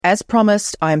As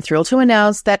promised, I am thrilled to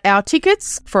announce that our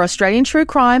tickets for Australian True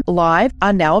Crime Live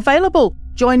are now available.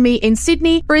 Join me in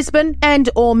Sydney, Brisbane and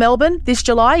or Melbourne this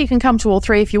July. You can come to all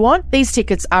three if you want. These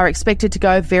tickets are expected to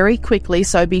go very quickly,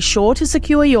 so be sure to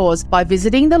secure yours by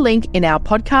visiting the link in our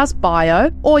podcast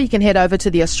bio, or you can head over to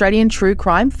the Australian True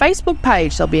Crime Facebook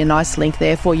page. There'll be a nice link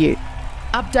there for you.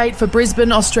 Update for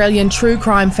Brisbane Australian True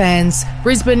Crime fans.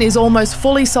 Brisbane is almost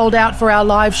fully sold out for our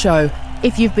live show.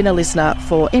 If you've been a listener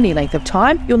for any length of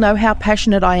time, you'll know how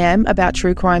passionate I am about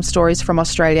true crime stories from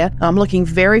Australia. I'm looking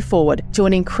very forward to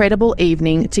an incredible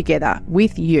evening together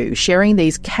with you, sharing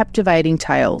these captivating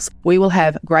tales. We will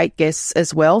have great guests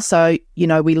as well, so you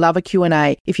know we love a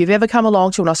Q&A. If you've ever come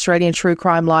along to an Australian True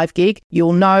Crime Live gig,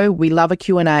 you'll know we love a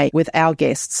Q&A with our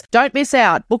guests. Don't miss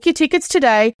out. Book your tickets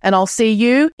today, and I'll see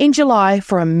you in July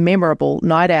for a memorable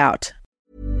night out.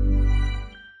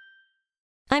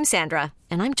 I'm Sandra,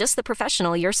 and I'm just the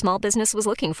professional your small business was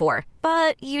looking for.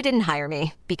 But you didn't hire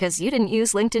me because you didn't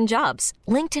use LinkedIn Jobs.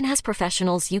 LinkedIn has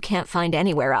professionals you can't find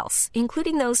anywhere else,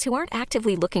 including those who aren't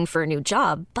actively looking for a new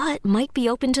job, but might be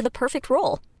open to the perfect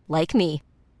role, like me.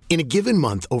 In a given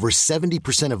month, over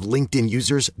 70% of LinkedIn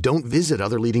users don't visit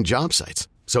other leading job sites.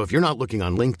 So if you're not looking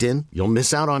on LinkedIn, you'll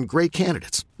miss out on great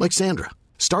candidates like Sandra.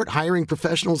 Start hiring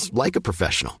professionals like a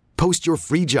professional. Post your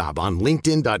free job on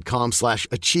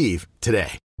linkedin.com/achieve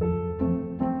today.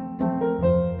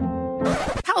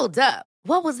 Hold up.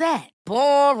 What was that?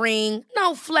 Boring.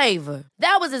 No flavor.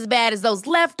 That was as bad as those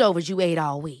leftovers you ate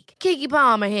all week. Keke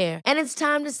Palmer here. And it's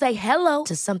time to say hello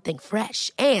to something fresh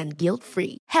and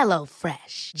guilt-free. Hello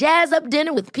Fresh. Jazz up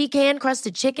dinner with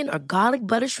pecan-crusted chicken or garlic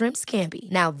butter shrimp scampi.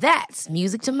 Now that's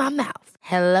music to my mouth.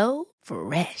 Hello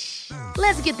Fresh.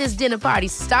 Let's get this dinner party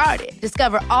started.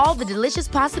 Discover all the delicious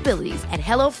possibilities at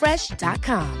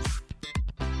HelloFresh.com.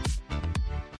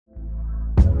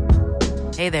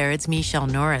 Hey there, it's Michelle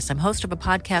Norris. I'm host of a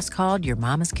podcast called Your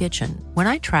Mama's Kitchen. When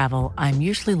I travel, I'm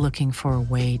usually looking for a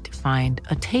way to find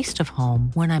a taste of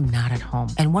home when I'm not at home.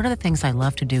 And one of the things I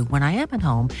love to do when I am at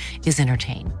home is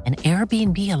entertain. And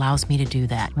Airbnb allows me to do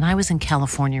that. When I was in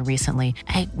California recently,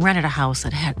 I rented a house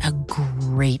that had a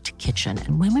great kitchen.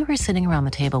 And when we were sitting around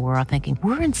the table, we were all thinking,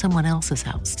 we're in someone else's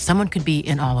house. Someone could be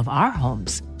in all of our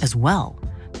homes as well.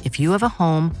 If you have a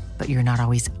home, but you're not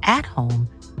always at home,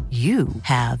 you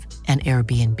have an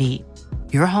Airbnb.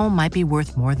 Your home might be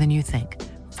worth more than you think.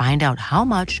 Find out how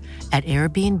much at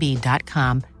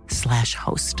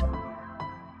airbnb.com/host.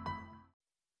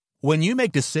 When you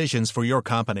make decisions for your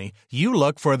company, you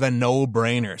look for the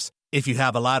no-brainers. If you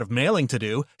have a lot of mailing to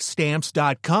do,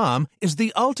 Stamps.com is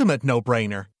the ultimate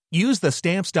no-brainer. Use the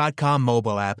Stamps.com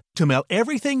mobile app to mail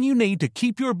everything you need to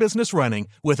keep your business running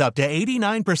with up to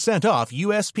 89% off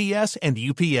USPS and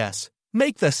UPS.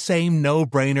 Make the same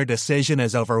no-brainer decision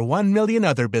as over 1 million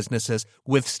other businesses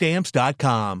with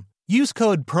Stamps.com. Use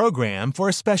code PROGRAM for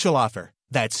a special offer.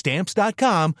 That's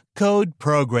Stamps.com, code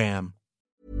PROGRAM.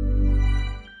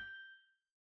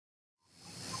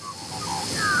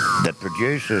 The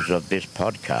producers of this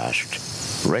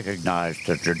podcast recognise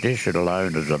the traditional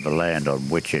owners of the land on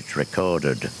which it's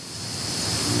recorded.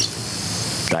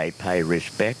 They pay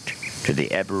respect to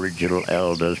the Aboriginal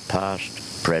elders past,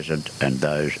 present and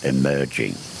those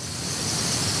emerging.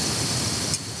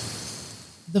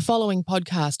 The following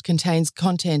podcast contains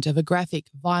content of a graphic,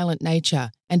 violent nature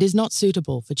and is not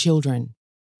suitable for children.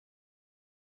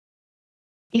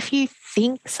 If you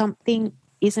think something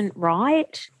isn't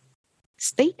right,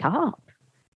 speak up,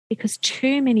 because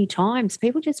too many times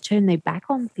people just turn their back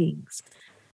on things.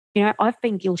 You know, I've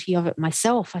been guilty of it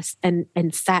myself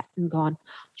and sat and gone,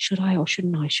 should I or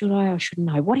shouldn't I? Should I or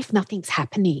shouldn't I? What if nothing's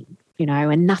happening, you know,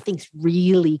 and nothing's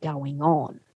really going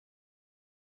on?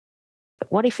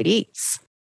 But what if it is?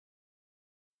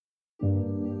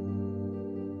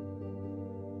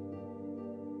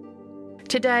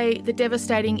 Today, the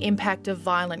devastating impact of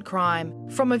violent crime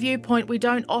from a viewpoint we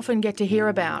don't often get to hear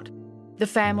about, the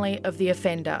family of the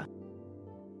offender.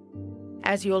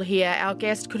 As you'll hear, our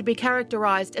guest could be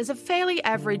characterised as a fairly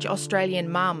average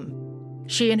Australian mum.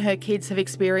 She and her kids have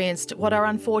experienced what are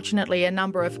unfortunately a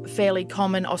number of fairly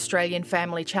common Australian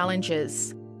family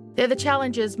challenges. They're the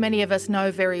challenges many of us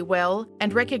know very well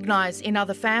and recognise in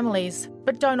other families,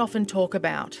 but don't often talk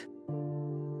about.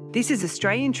 This is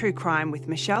Australian True Crime with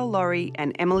Michelle Laurie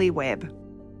and Emily Webb.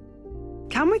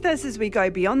 Come with us as we go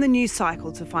beyond the news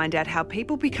cycle to find out how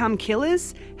people become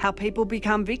killers, how people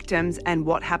become victims, and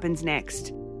what happens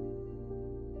next.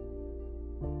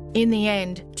 In the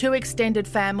end, two extended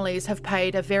families have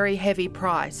paid a very heavy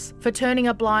price for turning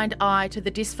a blind eye to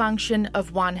the dysfunction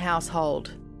of one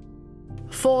household.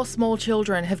 4 small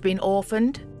children have been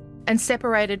orphaned and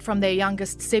separated from their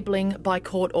youngest sibling by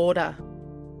court order.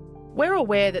 We're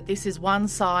aware that this is one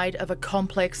side of a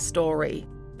complex story.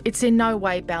 It's in no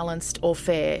way balanced or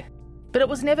fair. But it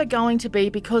was never going to be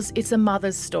because it's a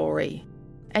mother's story.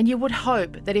 And you would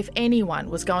hope that if anyone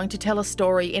was going to tell a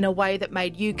story in a way that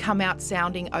made you come out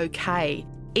sounding okay,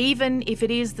 even if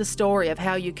it is the story of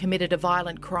how you committed a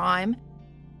violent crime,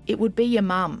 it would be your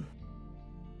mum.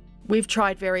 We've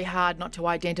tried very hard not to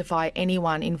identify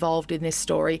anyone involved in this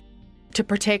story, to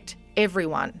protect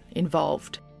everyone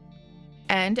involved,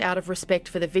 and out of respect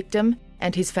for the victim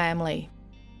and his family.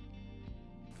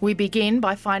 We begin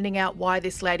by finding out why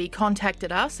this lady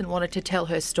contacted us and wanted to tell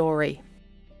her story.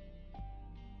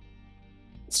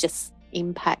 It's just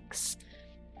impacts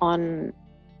on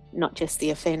not just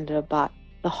the offender, but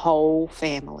the whole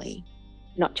family,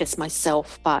 not just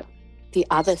myself, but the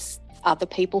other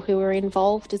people who are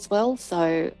involved as well.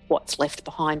 So what's left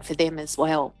behind for them as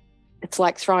well. It's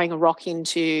like throwing a rock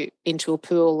into a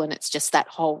pool, and it's just that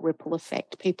whole ripple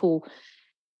effect. People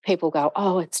go,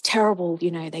 oh, it's terrible,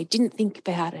 they didn't think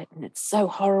about it and it's so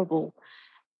horrible.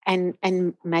 And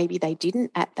maybe they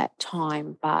didn't at that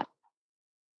time, but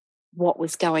what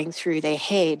was going through their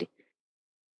head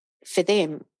for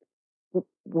them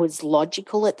was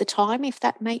logical at the time, if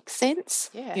that makes sense.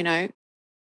 Yeah.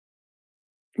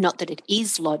 Not that it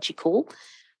is logical,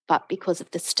 but because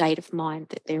of the state of mind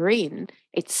that they're in,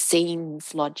 it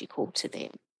seems logical to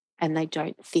them, and they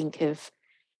don't think of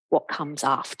what comes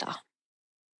after.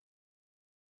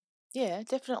 Yeah,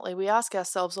 definitely. We ask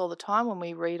ourselves all the time when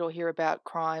we read or hear about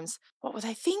crimes, what were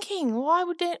they thinking? Why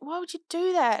would you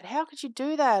do that? How could you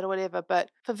do that or whatever? But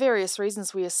for various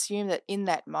reasons, we assume that in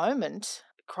that moment,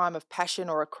 a crime of passion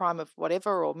or a crime of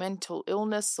whatever, or mental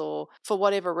illness, or for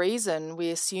whatever reason, we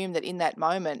assume that in that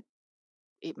moment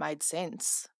it made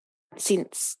sense.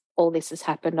 Since all this has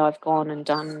happened, I've gone and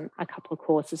done a couple of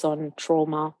courses on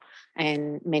trauma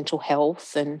and mental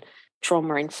health and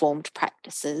trauma-informed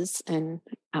practices, and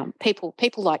people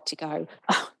like to go,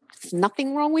 oh, there's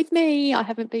nothing wrong with me, I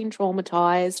haven't been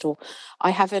traumatised, or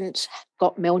I haven't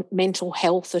got mental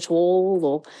health at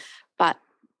all. But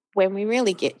when we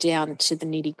really get down to the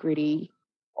nitty-gritty,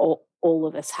 all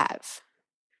of us have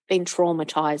been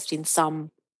traumatised in some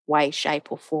way,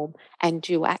 shape or form, and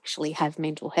do actually have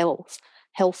mental health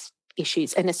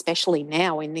issues, and especially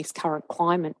now in this current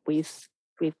climate with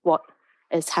what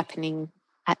is happening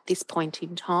at this point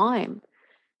in time.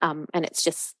 And it's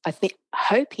just, I think,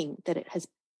 hoping that it has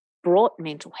brought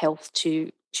mental health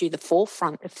to the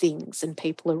forefront of things, and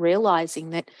people are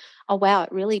realising that, oh, wow,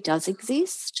 it really does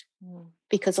exist.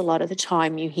 Because a lot of the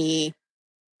time you hear,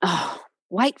 oh,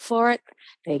 wait for it,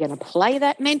 they're going to play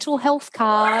that mental health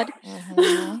card.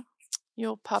 Mm-hmm.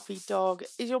 Your puppy dog.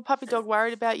 Is your puppy dog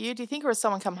worried about you, do you think, or has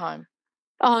someone come home?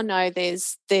 Oh, no,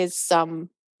 there's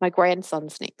my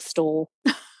grandson's next door.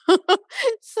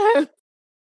 So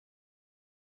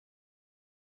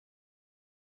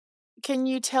can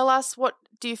you tell us, what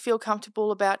do you feel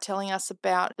comfortable about telling us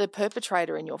about the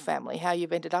perpetrator in your family, how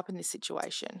you've ended up in this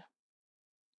situation?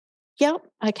 Yep.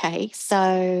 Okay.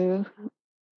 So,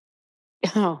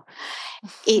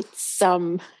 it's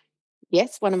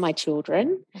yes, one of my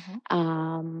children,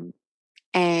 and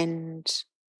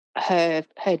her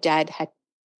dad had,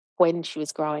 when she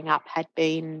was growing up, he'd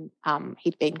been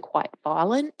quite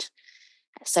violent,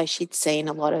 so she'd seen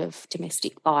a lot of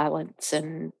domestic violence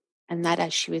and that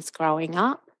as she was growing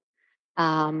up.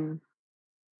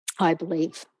 I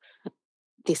believe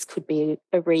this could be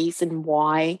a reason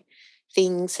why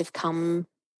things have come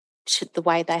to the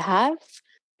way they have,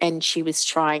 and she was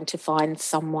trying to find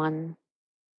someone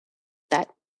that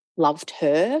loved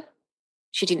her.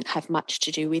 She didn't have much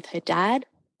to do with her dad,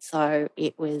 so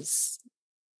it was,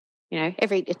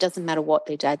 it doesn't matter what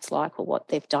their dad's like or what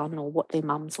they've done or what their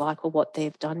mum's like or what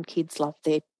they've done. Kids love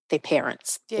their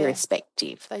parents,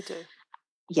 irrespective. They do.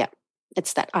 Yeah,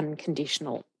 it's that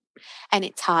unconditional. And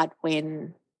it's hard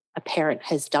when a parent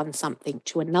has done something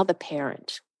to another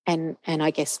parent, and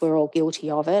I guess we're all guilty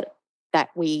of it, that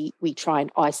we try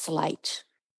and isolate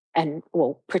and,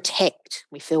 protect.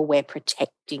 We feel we're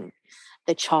protecting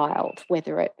the child,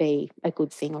 whether it be a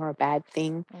good thing or a bad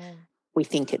thing. We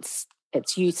think it's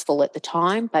useful at the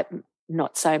time, but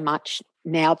not so much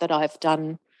now that I've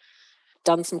done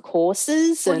some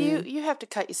courses. Well, you have to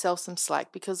cut yourself some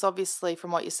slack, because obviously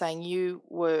from what you're saying, you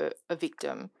were a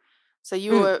victim. So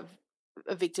you were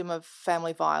a victim of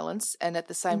family violence, and at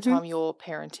the same time you're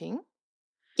parenting.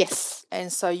 Yes.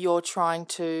 And so you're trying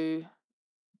to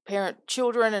parent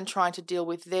children and trying to deal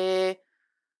with their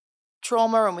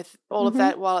trauma and with all of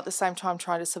that, while at the same time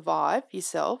trying to survive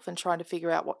yourself and trying to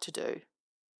figure out what to do.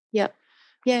 Yep.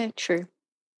 Yeah, true.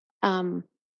 So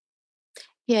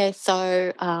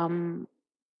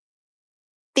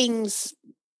things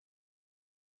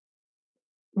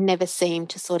never seemed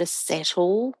to sort of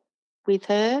settle with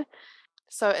her.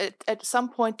 So at some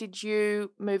point, did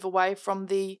you move away from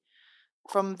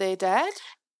their dad?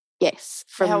 Yes.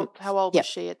 How old yep. was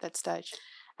she at that stage?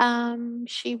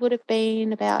 She would have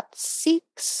been about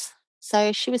 6,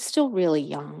 so she was still really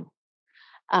young.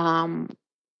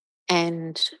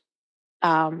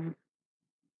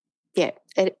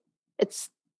 It's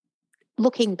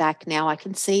looking back now, I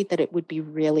can see that it would be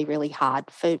really, really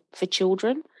hard for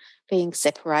children being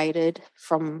separated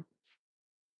from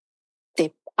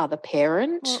their other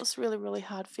parent. Well, it was really, really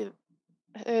hard for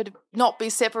her to not be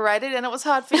separated, and it was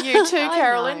hard for you too,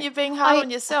 Carolyn. You're being hard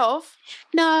on yourself.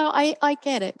 No, I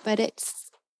get it, but it's,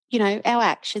 our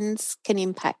actions can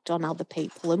impact on other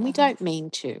people, and we don't mean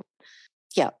to.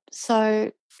 Yeah,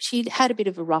 so she had a bit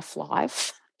of a rough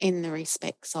life in the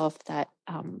respects of that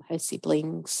her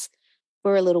siblings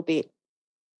were a little bit,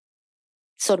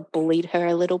 sort of bullied her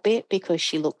a little bit because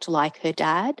she looked like her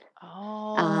dad.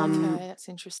 Oh, okay, that's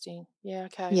interesting. Yeah,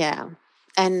 okay. Yeah,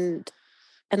 and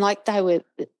like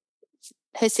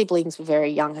her siblings were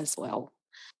very young as well.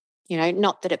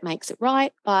 Not that it makes it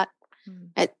right, but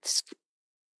it's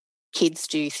kids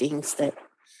do things that,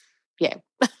 yeah.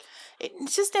 It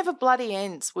just never bloody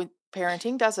ends with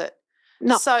parenting, does it?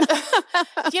 No. So, do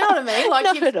you know what I mean? Like,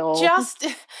 Not at all. Just,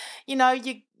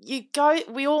 you go,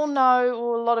 we all know,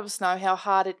 or a lot of us know how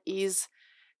hard it is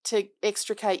to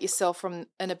extricate yourself from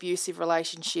an abusive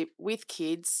relationship with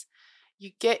kids.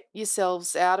 You get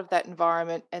yourselves out of that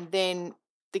environment, and then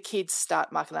the kids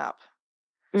start mucking up.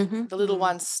 Mm-hmm. The little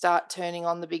ones start turning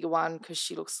on the bigger one because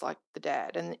she looks like the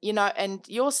dad. And, and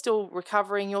you're still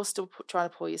recovering. You're still trying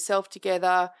to pull yourself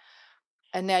together.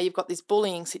 And now you've got this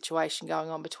bullying situation going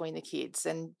on between the kids,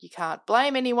 and you can't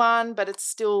blame anyone, but it's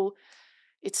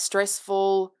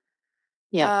stressful.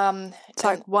 Yeah. It's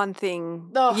like one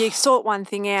thing, you sort one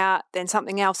thing out, then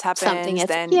something else happens. Something else.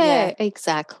 Then, yeah,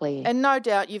 exactly. And no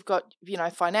doubt you've got,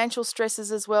 financial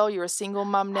stresses as well. You're a single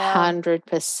mum now.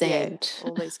 100%. Yeah,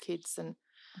 all these kids and.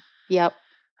 Yep.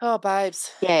 Oh,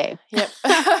 babes. Yeah. Yep.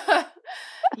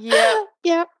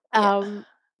 Yep.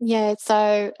 Yep.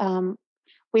 So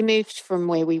we moved from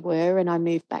where we were, and I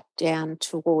moved back down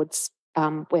towards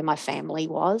where my family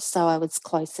was. So I was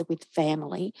closer with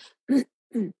family,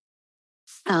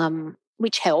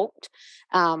 which helped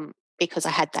because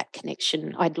I had that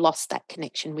connection. I'd lost that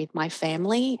connection with my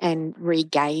family and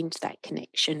regained that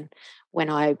connection when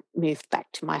I moved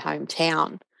back to my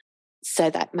hometown.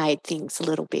 So that made things a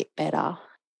little bit better.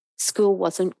 School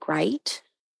wasn't great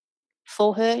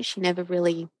for her. She never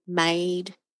really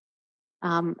made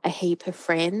a heap of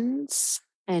friends,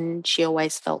 and she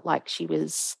always felt like she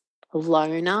was a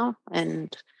loner,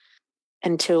 and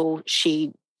until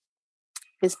she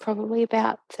was probably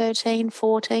about 13,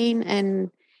 14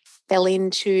 and fell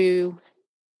into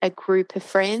a group of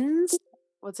friends.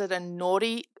 Was it a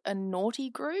naughty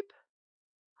group?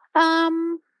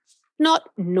 Not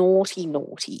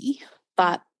naughty,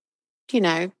 but,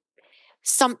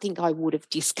 something I would have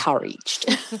discouraged.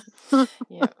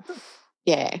 Yeah.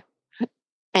 Yeah.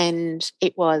 And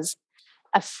it was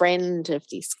a friend of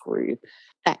this group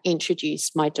that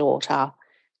introduced my daughter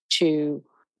to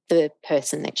the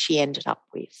person that she ended up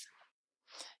with.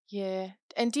 Yeah.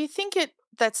 And do you think at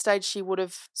that stage she would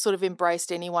have sort of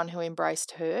embraced anyone who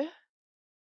embraced her?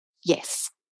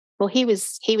 Yes. Well, he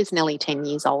was nearly 10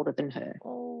 years older than her.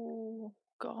 Oh,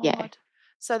 God. Yeah.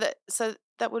 So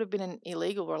that would have been an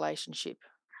illegal relationship.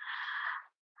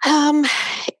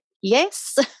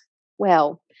 Yes.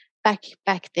 Well,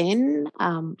 back then,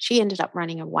 she ended up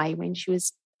running away when she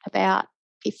was about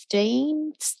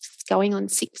 15, going on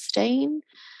 16.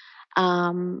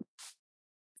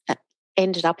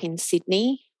 Ended up in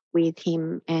Sydney with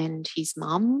him and his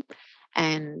mum,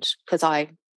 and because I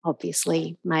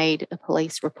obviously made a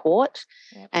police report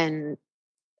and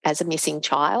as a missing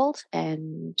child,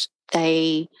 and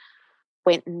they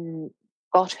went and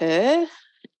got her,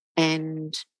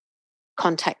 and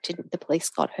the police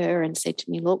got her and said to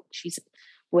me, look,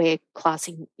 we're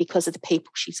classing, because of the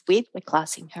people she's with, we're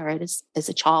classing her as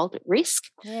a child at risk.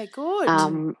 Yeah, good.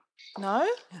 No?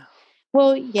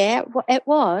 Well, yeah, it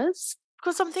was.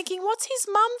 Because I'm thinking, what's his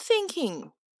mum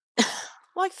thinking?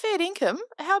 Like, fair income,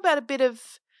 how about a bit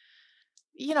of,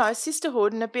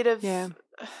 sisterhood and a bit of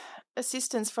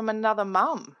assistance from another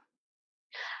mum?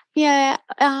 Yeah.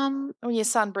 When your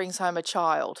son brings home a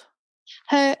child.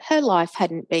 Her life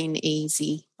hadn't been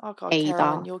easy. Oh, God, either.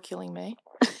 Carolyn, you're killing me.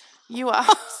 You are.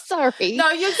 Sorry.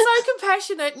 No, you're so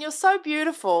compassionate and you're so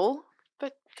beautiful,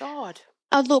 but God.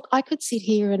 Oh, look, I could sit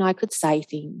here and I could say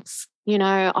things.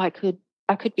 I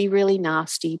could be really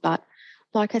nasty, but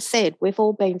like I said, we've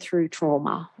all been through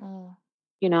trauma,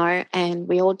 you know, and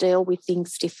we all deal with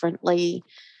things differently.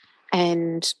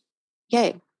 And,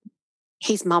 yeah,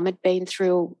 his mum had been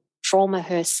through trauma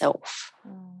herself.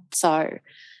 So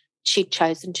she'd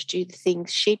chosen to do the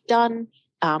things she'd done.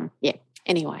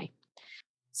 Anyway.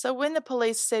 So when the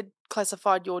police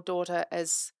classified your daughter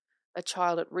as a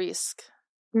child at risk,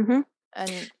 and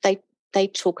they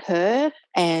took her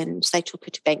and they took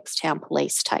her to Bankstown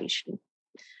Police Station.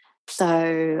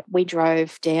 So we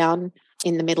drove down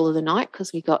in the middle of the night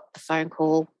because we got the phone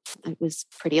call. It was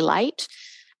pretty late,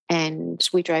 and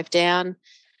we drove down.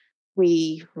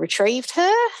 We retrieved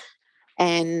her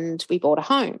and we brought her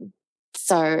home.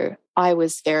 So I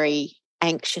was very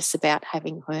anxious about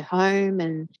having her home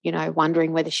and, you know,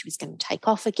 wondering whether she was going to take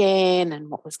off again and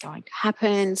what was going to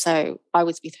happen. So I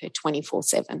was with her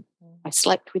 24/7. I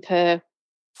slept with her.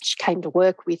 She came to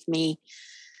work with me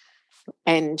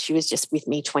and she was just with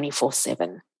me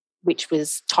 24/7, which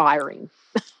was tiring.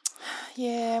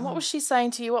 Yeah. And what was she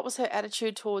saying to you? What was her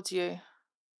attitude towards you?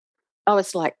 I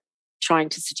was like trying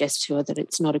to suggest to her that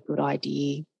it's not a good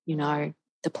idea. You know,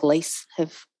 the police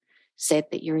have said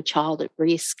that you're a child at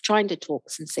risk, trying to talk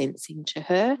some sense into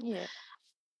her. Yeah.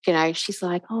 You know, she's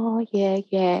like, oh,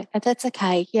 yeah, that's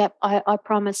okay. Yep, I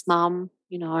promise, Mum,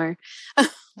 you know.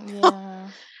 Yeah.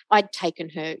 I'd taken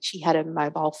her, she had a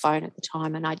mobile phone at the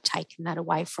time and I'd taken that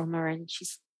away from her, and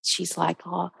she's like,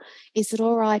 oh, is it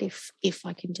all right if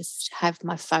I can just have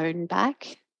my phone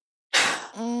back?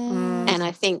 And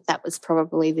I think that was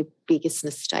probably the biggest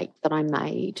mistake that I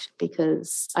made,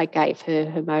 because I gave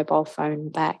her mobile phone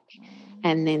back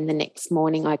and then the next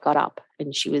morning I got up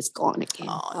and she was gone again.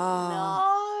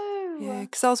 Oh, no. Yeah,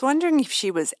 because I was wondering if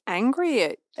she was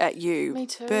angry at you. Me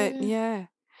too. But, yeah.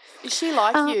 Is she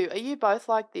like you? Are you both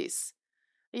like this?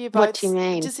 Are you both what do you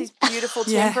mean? Just these beautiful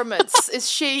temperaments?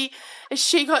 Is she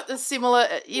got the similar,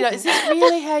 you know, is this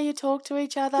really how you talk to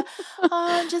each other? Oh,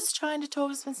 I'm just trying to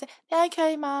talk to someone.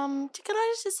 Okay, Mum, can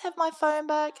I just have my phone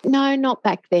back? No, not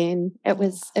back then. It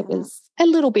was a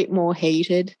little bit more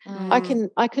heated. I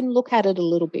can look at it a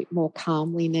little bit more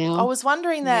calmly now. I was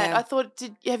wondering that. I thought,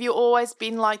 have you always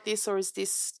been like this, or is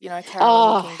this, you know,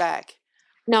 Carolyn looking back?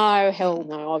 No, hell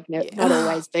no. I've not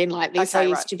always been like this. Okay, I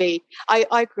used to be.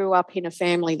 I grew up in a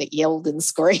family that yelled and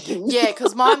screamed. Yeah,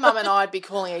 because my mum and I'd be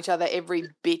calling each other every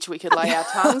bitch we could lay our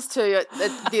tongues to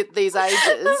at these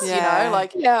ages. You know,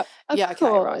 like of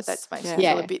course. Right. That makes me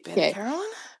feel a bit better, Carolyn.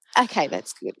 Okay,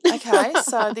 that's good. Okay,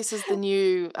 so this is the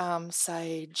new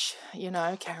sage, you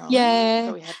know, Carolyn. Yeah,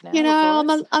 that we have now. You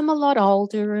know, I'm a lot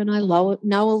older and I know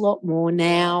a lot more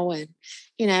now, and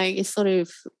you know,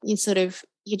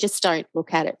 you just don't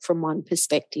look at it from one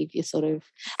perspective. You sort of,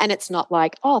 and it's not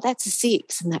like, oh, that's a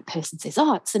 6, and that person says,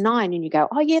 oh, it's a 9, and you go,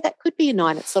 oh yeah, that could be a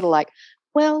 9. It's sort of like,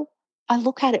 well, I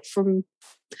look at it from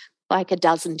like a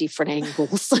dozen different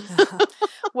angles.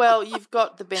 Well, you've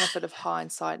got the benefit of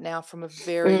hindsight now from a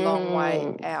very long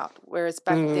way out, whereas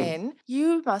back then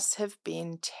you must have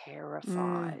been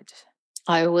terrified.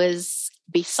 I was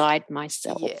beside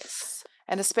myself. Yes,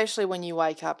 and especially when you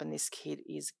wake up and this kid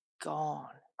is gone.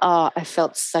 Oh, I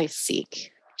felt so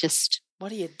sick.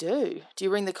 What do? Do you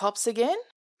ring the cops again?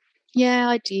 Yeah,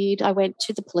 I did. I went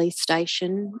to the police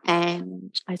station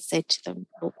and I said to them,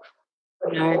 look,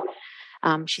 you know,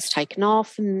 she's taken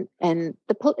off, and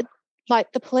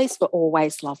the police were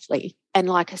always lovely. And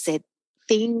like I said,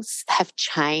 things have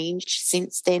changed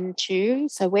since then too.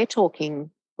 So we're talking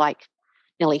like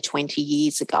nearly 20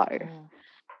 years ago.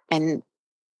 And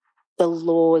the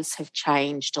laws have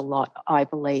changed a lot, I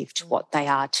believe, to what they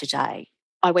are today.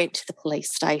 I went to the police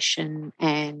station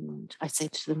and I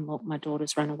said to them, look, my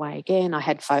daughter's run away again. I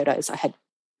had photos, I had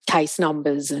case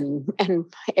numbers and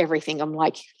everything. I'm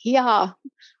like, yeah,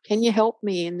 can you help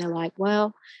me? And they're like,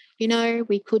 well, you know,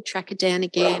 we could track her down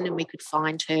again and we could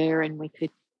find her and we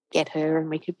could get her and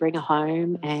we could bring her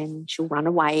home and she'll run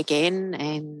away again,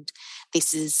 and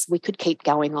we could keep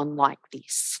going on like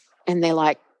this. And they're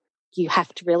like, you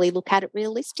have to really look at it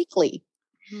realistically.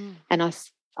 And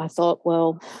I thought,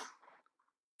 well,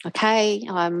 okay,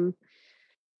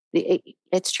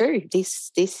 it's true.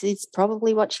 This is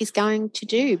probably what she's going to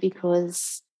do,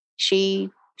 because she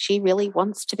really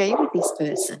wants to be with this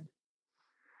person.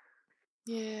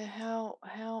 Yeah, how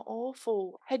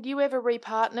awful. Had you ever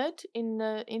repartnered in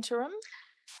the interim?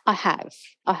 I have.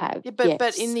 Yeah,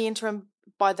 but in the interim,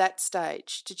 by that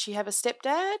stage, did she have a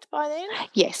stepdad by then?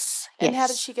 Yes. And how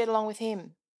did she get along with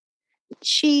him?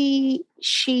 She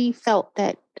felt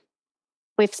that,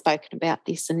 we've spoken about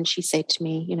this, and she said to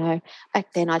me, you know,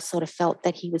 back then I sort of felt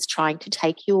that he was trying to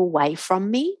take you away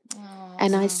from me.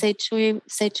 And I said to her,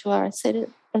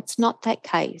 it's not that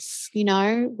case. You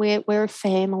know, we're a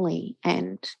family,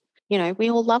 and you know, we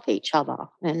all love each other.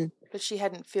 But she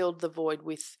hadn't filled the void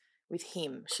with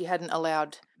him. She hadn't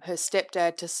allowed her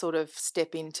stepdad to sort of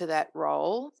step into that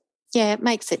role. Yeah, it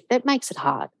makes it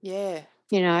hard. Yeah.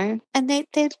 You know, and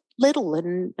they're little,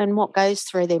 and what goes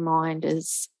through their mind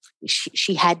is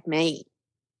she had me.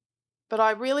 But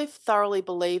I really thoroughly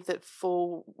believe that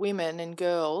for women and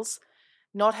girls,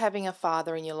 not having a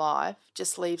father in your life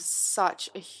just leaves such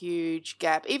a huge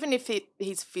gap, even if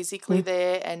he's physically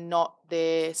there and not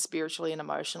there spiritually and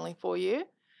emotionally for you.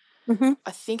 Mm-hmm.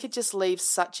 I think it just leaves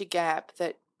such a gap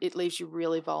that it leaves you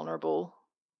really vulnerable.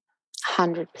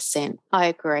 100%. I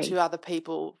agree. To other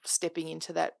people stepping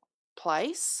into that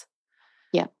place.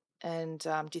 Yeah. And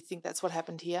do you think that's what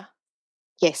happened here?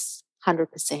 Yes,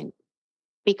 100%.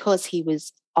 Because he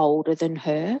was older than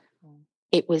her,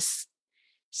 it was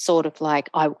sort of like,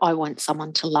 I want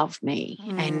someone to love me.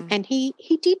 And he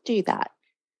did do that.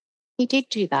 He did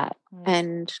do that.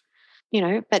 And, you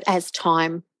know, but as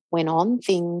time went on,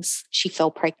 she fell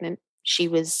pregnant. She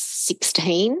was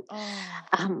 16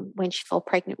 when she fell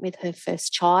pregnant with her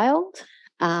first child.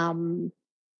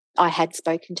 I had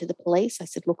spoken to the police. I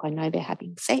said, look, I know they're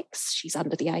having sex. She's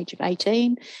under the age of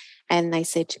 18. And they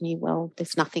said to me, well,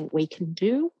 there's nothing we can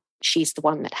do. She's the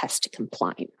one that has to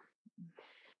complain.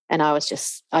 And I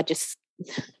just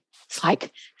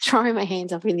like throwing my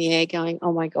hands up in the air going,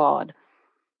 oh, my God,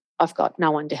 I've got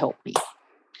no one to help me.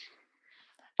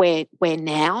 Where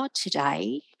now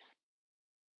today,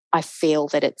 I feel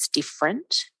that it's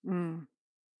different.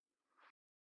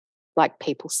 Like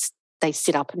people, they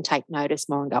sit up and take notice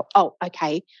more and go, oh,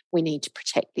 okay, we need to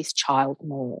protect this child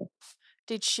more.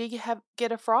 Did she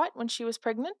get a fright when she was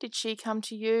pregnant? Did she come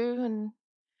to you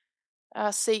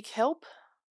and seek help?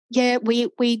 Yeah,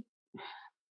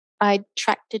 I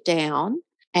tracked her down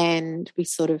and we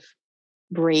sort of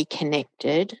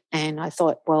reconnected, and I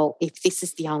thought, well, if this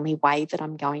is the only way that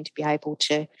I'm going to be able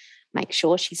to make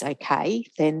sure she's okay,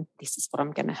 then this is what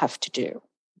I'm going to have to do,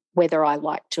 whether I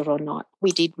liked it or not.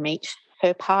 We did meet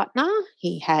her partner.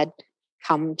 He had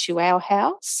come to our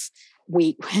house.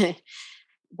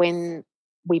 When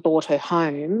we bought her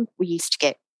home, we used to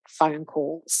get phone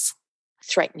calls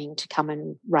threatening to come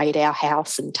and raid our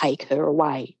house and take her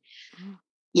away.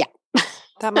 Yeah.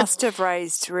 That must have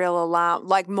raised real alarm,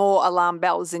 like more alarm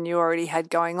bells than you already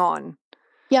had going on.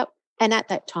 Yep. And at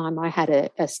that time I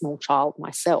had a small child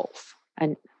myself,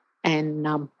 and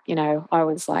you know, I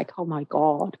was like, oh my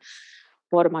God,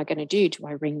 what am I going to do? Do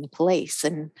I ring the police?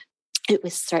 And it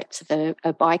was threats of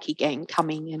a bikie gang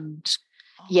coming, and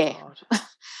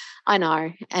I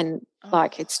know. And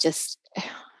like, it's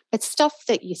stuff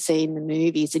that you see in the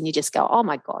movies and you just go, oh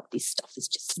my God, this stuff is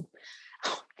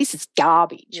this is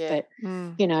garbage. Yeah.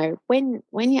 But you know, when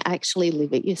you actually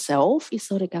live it yourself, you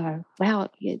sort of go, wow,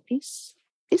 yeah, this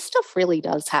stuff really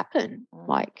does happen.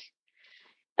 Like,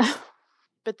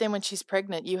 but then when she's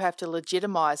pregnant, you have to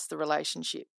legitimize the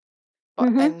relationship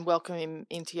and welcome him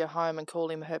into your home and call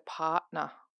him her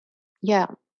partner. Yeah.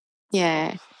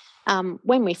 Yeah.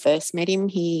 When we first met him,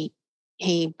 he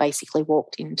basically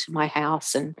walked into my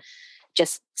house and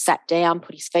just sat down,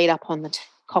 put his feet up on the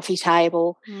coffee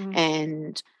table,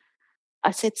 and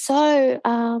I said, so,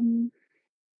 Mum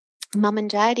and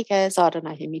Dad? He goes, I don't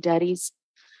know who my dad is.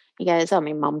 He goes,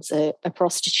 Mum's a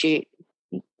prostitute.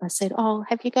 I said, oh,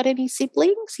 have you got any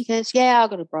siblings? He goes, yeah, I've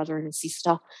got a brother and a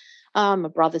sister. My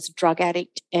brother's a drug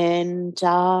addict and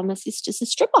my sister's a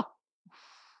stripper.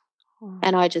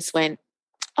 And I just went,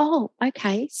 oh,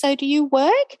 okay, so do you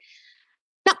work?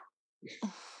 No.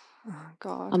 Oh,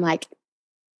 God. I'm like,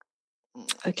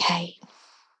 okay,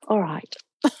 all right.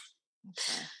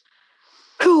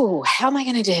 Cool, how am I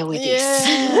going to deal with this?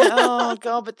 Oh,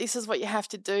 God, but this is what you have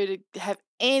to do to have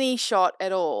any shot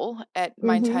at all at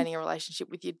maintaining a relationship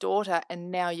with your daughter and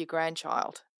now your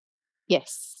grandchild.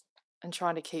 Yes. And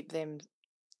trying to keep them,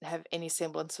 have any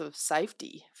semblance of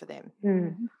safety for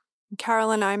them.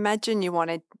 Carolyn, I imagine you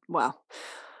wanted, well,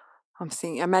 I'm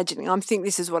thinking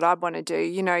this is what I'd want to do.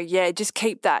 You know, just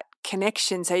keep that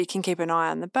connection so you can keep an eye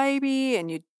on the baby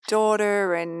and your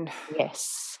daughter and,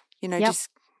 you know, just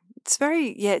it's very,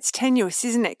 it's tenuous,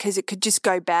 isn't it? Because it could just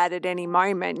go bad at any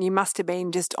moment. You must have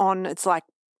been just on, it's like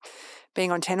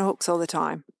being on tenterhooks all the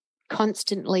time.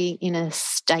 Constantly in a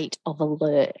state of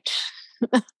alert,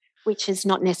 which is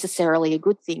not necessarily a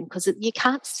good thing because you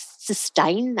can't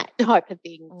sustain that type of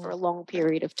thing for a long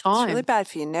period of time. It's really bad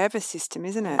for your nervous system,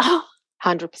 isn't it?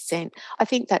 100%. I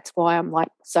think that's why I'm like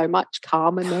so much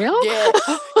calmer now.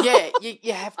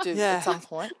 You have to at some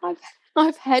point.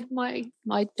 I've had my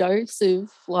dose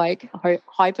of like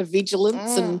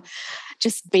hypervigilance and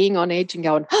just being on edge and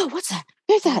going, oh, what's that?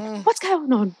 Who's that? What's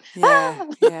going on? Yeah,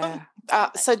 yeah.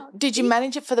 So did you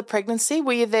manage it for the pregnancy?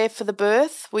 Were you there for the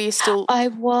birth? Were you still? I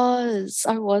was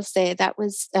there. That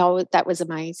was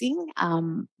amazing.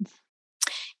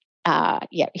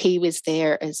 He was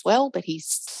there as well, but he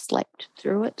slept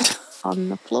through it on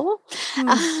the floor.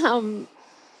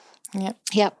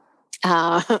 Yep.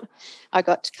 I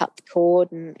got to cut the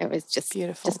cord, and it was just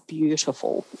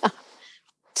beautiful.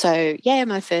 So,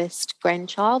 my first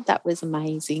grandchild, that was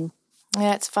amazing.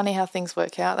 Yeah, it's funny how things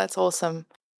work out. That's awesome.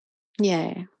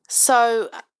 Yeah. So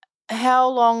how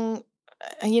long,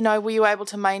 were you able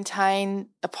to maintain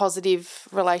a positive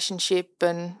relationship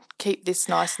and keep this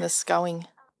niceness going?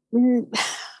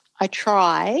 I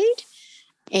tried.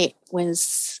 It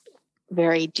was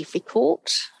very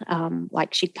difficult.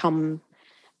 She'd come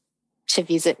to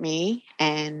visit me,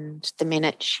 and the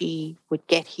minute she would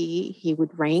get here, he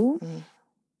would ring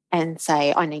and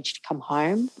say, I need you to come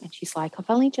home. And she's like, I've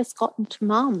only just gotten to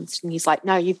Mum's. And he's like,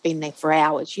 no, you've been there for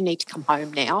hours. You need to come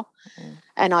home now.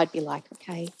 And I'd be like,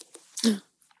 okay,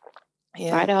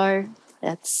 righto.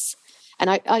 And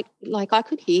I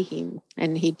could hear him,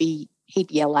 and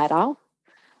he'd yell at her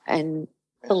and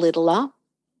belittle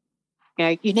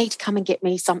her. You need to come and get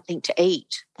me something to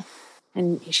eat.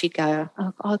 And she'd go,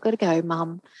 oh, I've got to go,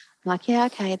 Mum. I'm like, yeah,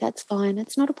 okay, that's fine.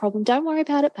 It's not a problem. Don't worry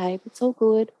about it, babe. It's all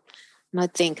good. And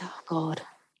I'd think, oh, God,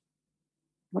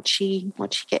 what's she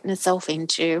getting herself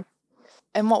into?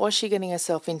 And what was she getting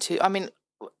herself into? I mean,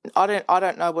 I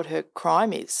don't know what her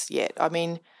crime is yet. I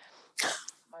mean,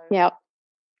 yeah.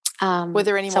 Were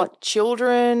there any more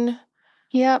children?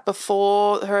 Yeah.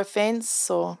 Before her offence,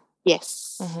 or?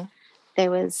 Yes. Mm-hmm.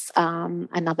 There was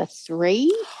another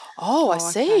 3. Oh, I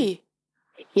see.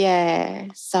 Yeah.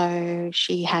 So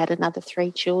she had another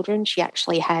 3 children. She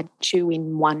actually had 2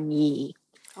 in 1 year.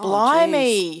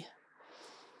 Blimey.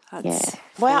 That's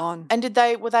wow. on. And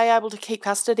were they able to keep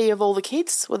custody of all the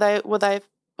kids? Were they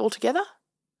all together?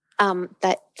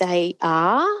 That they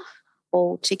are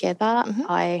all together. Mm-hmm.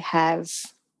 I have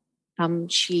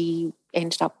she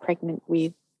ended up pregnant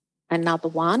with another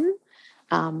one.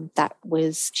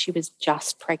 She was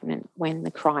just pregnant when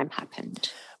the crime happened.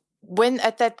 When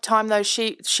at that time though,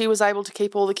 she was able to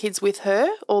keep all the kids with her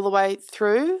all the way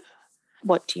through?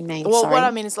 What do you mean? Well, Sorry. what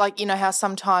I mean is how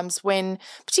sometimes when,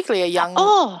 particularly a young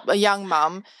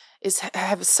mum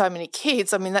have so many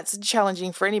kids. I mean, that's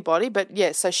challenging for anybody. But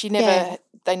so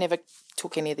they never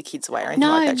took any of the kids away or anything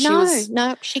like that.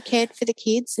 No. She cared for the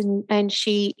kids and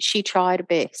she tried her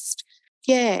best.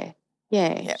 Yeah.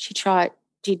 She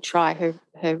did try her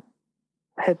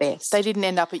best. They didn't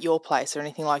end up at your place or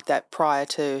anything like that prior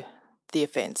to the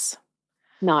offence?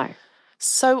 No.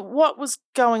 So what was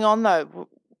going on though?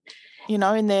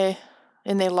 In their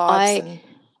lives?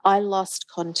 I lost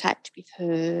contact with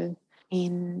her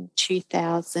in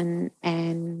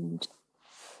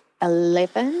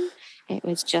 2011. It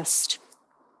was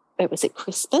at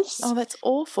Christmas. Oh, that's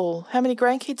awful. How many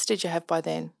grandkids did you have by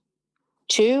then?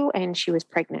 2, and she was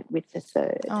pregnant with the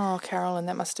 3rd. Oh, Carolyn,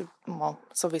 that must have,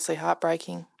 it's obviously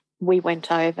heartbreaking. We went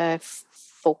over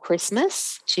for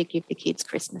Christmas to give the kids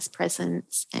Christmas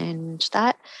presents and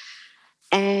that.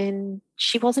 And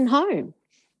she wasn't home.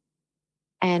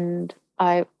 And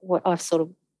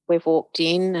we've walked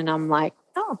in and I'm like,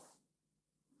 oh,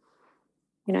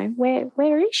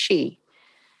 where is she?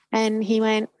 And he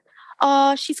went,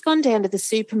 oh, she's gone down to the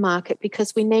supermarket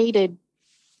because we needed,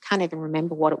 can't even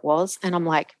remember what it was. And I'm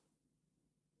like,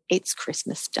 it's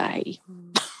Christmas Day.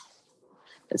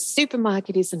 The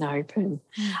supermarket isn't open.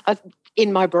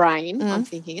 In my brain, I'm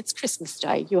thinking, it's Christmas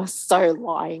Day. You are so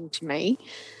lying to me.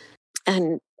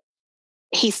 And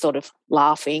he's sort of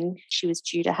laughing. She was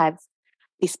due to have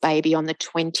this baby on the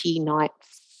 29th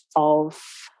of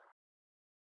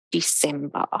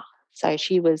December. So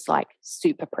she was like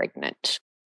super pregnant.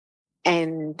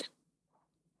 And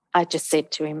I just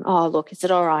said to him, oh, look, is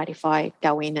it all right if I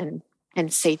go in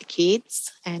and see the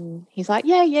kids? And he's like,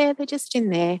 yeah, they're just in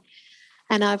there.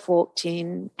 And I've walked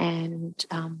in and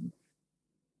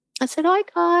I said, hi,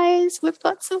 guys, we've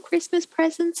got some Christmas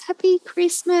presents. Happy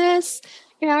Christmas.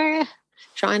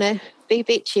 Trying to be a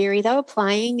bit cheery. They were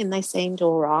playing and they seemed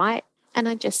all right. And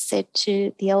I just said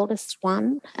to the eldest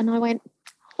one, and I went,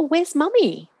 oh, where's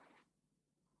Mummy?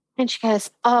 And she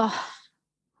goes, oh,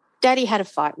 Daddy had a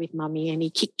fight with Mummy and he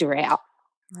kicked her out.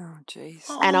 Oh, jeez.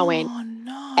 And I went,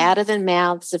 no. Out of the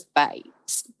mouths of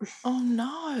babes. Oh,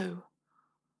 no.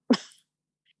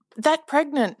 That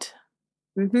pregnant?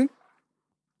 Mm-hmm.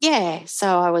 Yeah,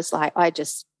 so I was like, I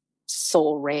just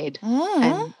saw red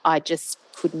and I just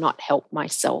could not help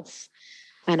myself.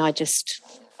 And I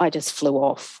I just flew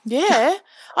off. Yeah,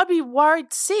 I'd be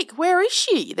worried sick. Where is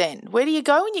she then? Where do you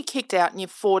go when you're kicked out and you're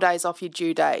 4 days off your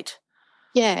due date?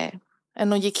 Yeah.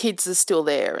 And all your kids are still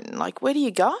there and, like, where do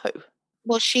you go?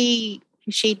 Well, she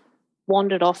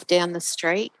wandered off down the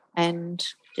street and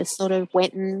just sort of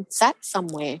went and sat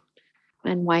somewhere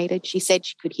and waited. She said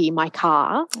she could hear my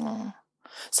car. Oh.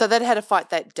 So they'd had a fight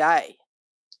that day?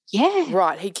 Yeah.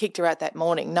 Right, he kicked her out that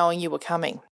morning knowing you were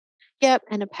coming? Yep,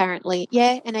 and apparently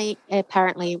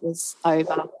it was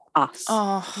over us.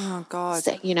 Oh God.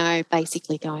 So, you know,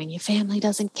 basically going, your family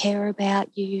doesn't care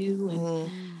about you and,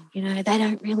 you know, they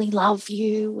don't really love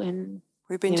you. And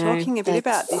we've been talking a bit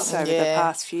about this over the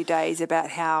past few days about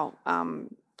how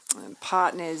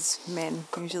partners, men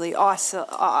usually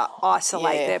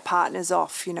isolate their partners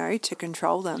off, you know, to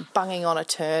control them. Bunging on a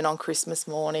turn on Christmas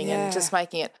morning and just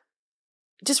making it,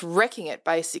 just wrecking it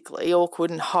basically,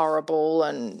 awkward and horrible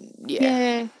and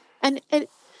Yeah, and it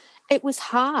was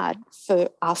hard for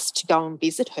us to go and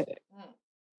visit her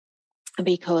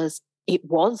because it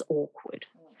was awkward.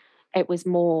 It was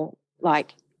more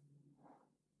like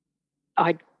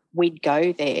we'd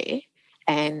go there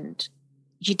and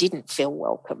you didn't feel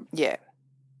welcome. Yeah.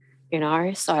 You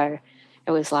know, so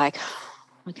it was like,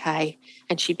 okay.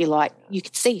 And she'd be like, you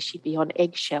could see she'd be on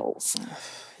eggshells.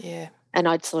 Yeah. And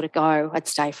I'd sort of go, I'd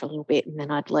stay for a little bit and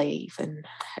then I'd leave. And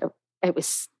it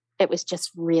was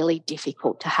just really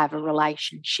difficult to have a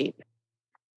relationship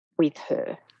with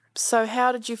her. So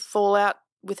how did you fall out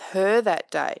with her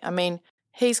that day? I mean,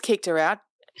 he's kicked her out.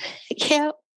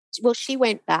 Yeah. Well, she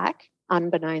went back,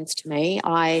 unbeknownst to me.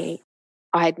 I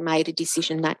had made a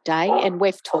decision that day, and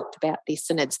we've talked about this,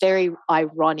 and it's very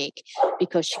ironic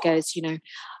because she goes, you know,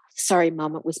 sorry,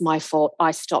 Mum, it was my fault.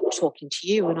 I stopped talking to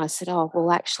you. And I said, oh,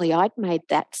 well, actually, I'd made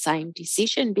that same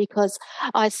decision because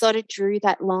I sort of drew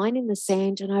that line in the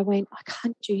sand and I went, I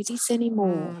can't do this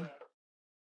anymore.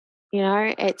 You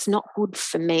know, it's not good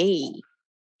for me.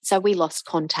 So we lost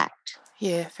contact.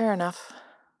 Yeah, fair enough.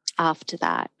 After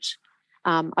that,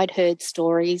 I'd heard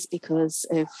stories because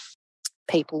of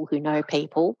people who know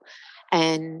people,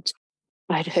 and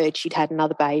I'd heard she'd had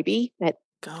another baby.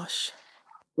 Gosh.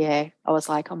 Yeah, I was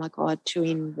like, oh, my God, 2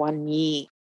 in 1 year.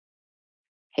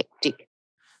 Hectic.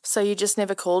 So you just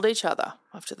never called each other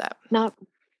after that? No.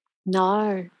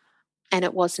 And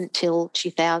it wasn't till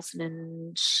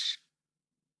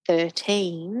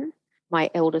 2013 my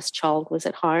eldest child was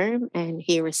at home and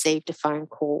he received a phone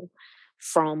call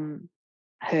from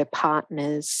her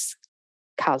partner's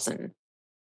cousin.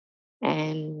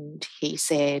 And he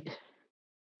said,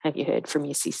 have you heard from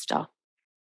your sister?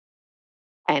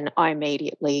 And I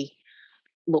immediately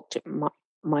looked at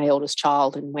my eldest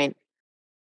child and went,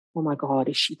 oh, my God,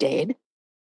 is she dead?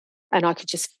 And I could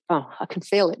I can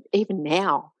feel it even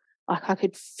now. Like I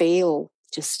could feel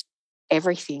just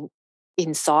everything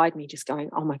inside me just going,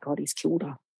 oh, my God, he's killed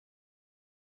her.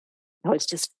 I was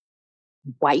just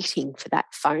waiting for that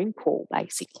phone call,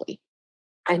 basically.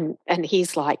 And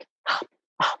he's like,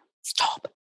 stop,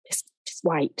 just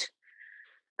wait.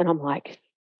 And I'm like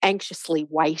anxiously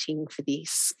waiting for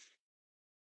this.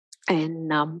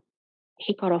 And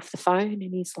he got off the phone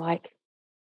and he's like,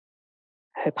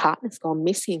 her partner's gone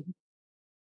missing.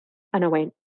 And I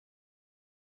went,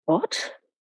 what?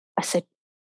 I said,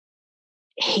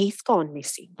 he's gone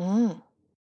missing. And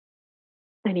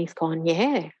he's gone,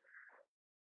 yeah.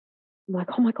 I'm like,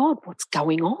 oh, my God, what's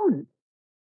going on?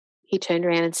 He turned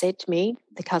around and said to me,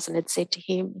 the cousin had said to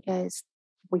him, he goes,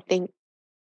 we think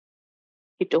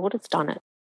your daughter's done it.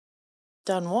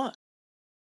 Done what?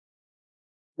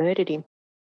 Murdered him.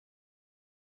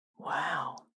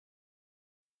 Wow.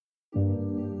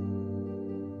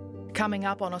 Coming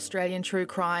up on Australian True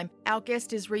Crime, our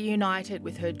guest is reunited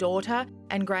with her daughter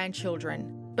and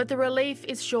grandchildren. But the relief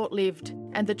is short-lived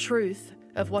and the truth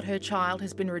of what her child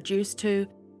has been reduced to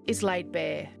is laid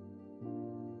bare.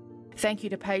 Thank you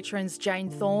to patrons Jane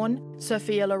Thorne,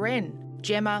 Sophia Loren,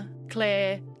 Gemma,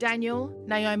 Claire, Daniel,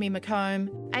 Naomi McComb,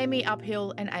 Amy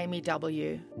Uphill and Amy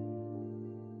W.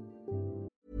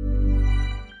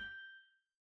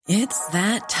 It's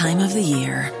that time of the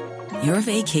year. Your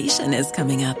vacation is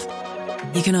coming up.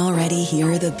 You can already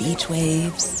hear the beach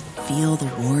waves, feel the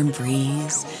warm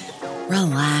breeze,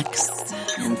 relax,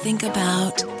 and think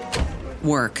about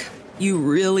work. You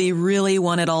really, really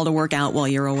want it all to work out while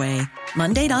you're away.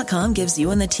 Monday.com gives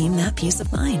you and the team that peace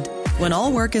of mind. When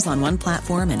all work is on one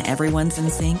platform and everyone's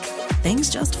in sync, things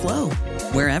just flow.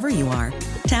 Wherever you are,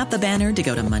 tap the banner to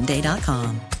go to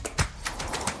Monday.com.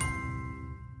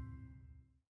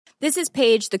 This is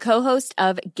Paige, the co-host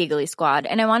of Giggly Squad,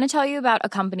 and I want to tell you about a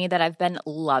company that I've been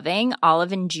loving,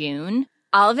 Olive & June.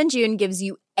 Olive & June gives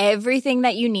you everything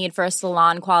that you need for a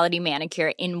salon-quality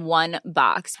manicure in one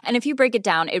box. And if you break it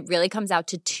down, it really comes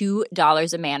out to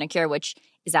 $2 a manicure, which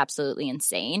is absolutely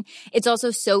insane. It's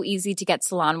also so easy to get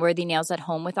salon-worthy nails at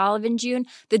home with Olive & June.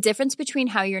 The difference between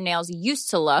how your nails used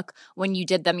to look when you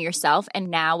did them yourself and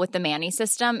now with the Mani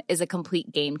system is a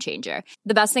complete game changer.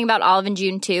 The best thing about Olive &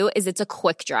 June, too, is it's a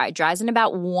quick dry. Dries in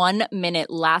about 1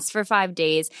 minute, lasts for 5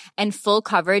 days, and full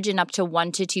coverage in up to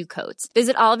 1 to 2 coats.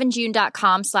 Visit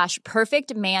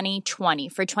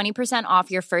oliveandjune.com/perfectmani20 for 20%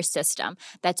 off your first system.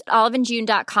 That's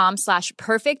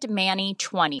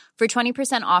oliveandjune.com/perfectmani20 for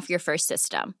 20% off your first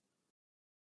system.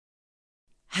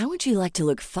 How would you like to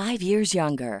look 5 years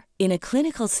younger? In a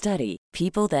clinical study,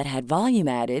 people that had volume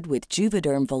added with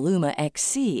Juvederm Voluma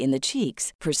XC in the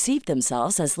cheeks perceived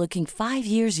themselves as looking 5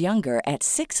 years younger at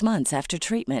 6 months after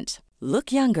treatment.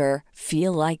 Look younger,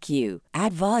 feel like you.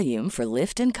 Add volume for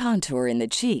lift and contour in the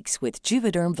cheeks with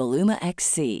Juvederm Voluma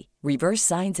XC. Reverse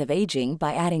signs of aging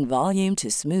by adding volume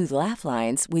to smooth laugh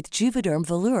lines with Juvederm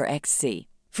Volure XC.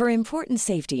 For important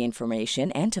safety information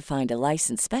and to find a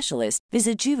licensed specialist,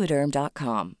 visit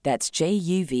Juvederm.com. That's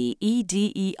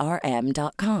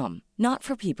JUVEDERM.com. Not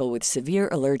for people with severe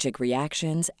allergic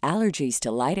reactions, allergies to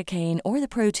lidocaine, or the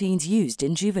proteins used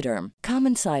in Juvederm.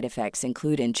 Common side effects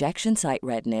include injection site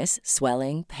redness,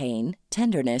 swelling, pain,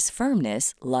 tenderness,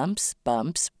 firmness, lumps,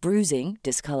 bumps, bruising,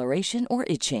 discoloration, or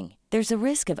itching. There's a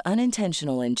risk of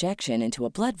unintentional injection into a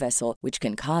blood vessel, which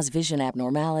can cause vision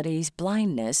abnormalities,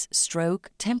 blindness, stroke,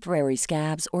 temporary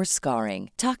scabs, or scarring.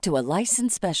 Talk to a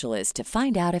licensed specialist to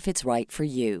find out if it's right for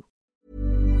you.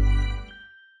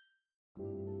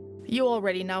 You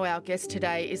already know our guest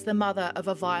today is the mother of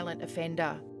a violent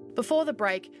offender. Before the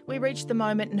break, we reached the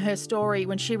moment in her story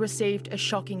when she received a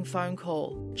shocking phone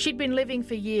call. She'd been living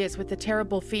for years with the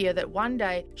terrible fear that one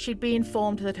day she'd be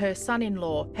informed that her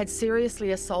son-in-law had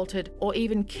seriously assaulted or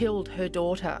even killed her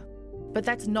daughter. But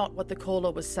that's not what the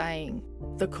caller was saying.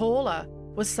 The caller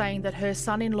was saying that her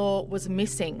son-in-law was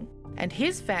missing, and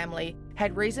his family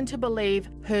had reason to believe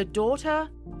her daughter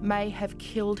may have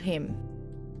killed him.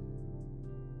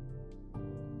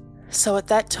 So at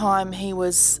that time, he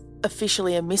was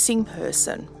officially a missing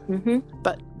person,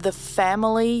 but the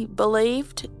family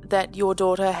believed that your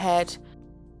daughter had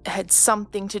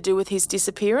something to do with his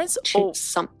disappearance, or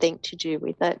something to do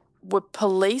with it. Were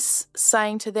police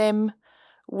saying to them,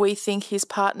 "We think his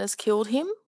partner's killed him"?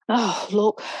 Oh,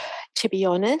 look, to be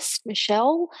honest,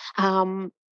 Michelle, I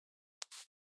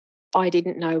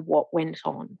didn't know what went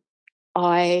on.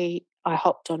 I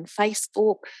hopped on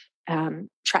Facebook,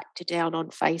 tracked her down on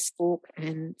Facebook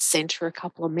and sent her a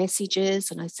couple of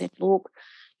messages, and I said, look,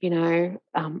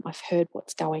 I've heard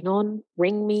what's going on,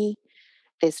 ring me,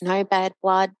 there's no bad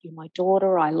blood, you're my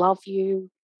daughter, I love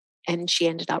you. And she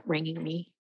ended up ringing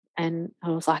me, and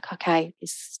I was like, okay,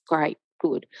 this is great,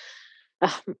 good.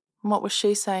 What was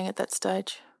she saying at that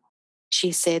stage?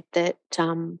 She said that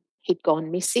he'd gone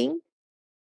missing,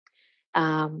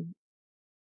 oh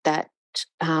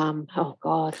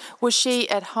God. Was she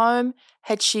at home?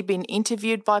 Had she been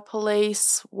interviewed by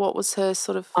police? What was her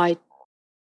sort of... I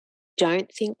don't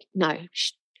think, no,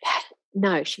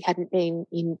 she hadn't been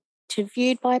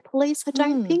interviewed by police, I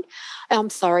don't think. I'm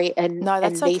sorry. No,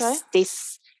 that's okay.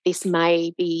 This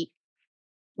may be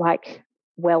like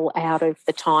well out of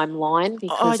the timeline,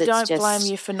 because I don't blame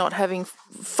you for not having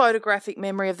photographic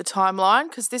memory of the timeline,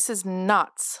 because this is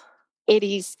nuts. It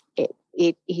is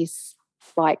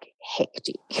like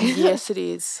hectic. Yes, it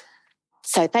is.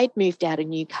 So they'd moved out of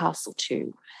Newcastle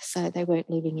too. So they weren't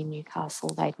living in Newcastle.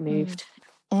 They'd moved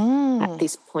at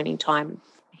this point in time.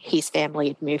 His family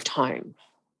had moved home.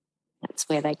 That's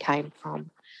where they came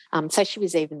from. So she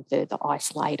was even further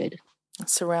isolated.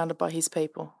 Surrounded by his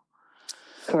people.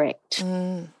 Correct.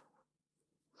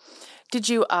 Did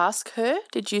you ask her?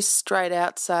 Did you straight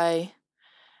out say,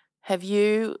 have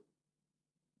you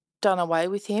done away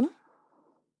with him?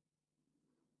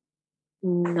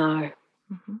 No.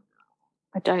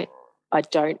 I don't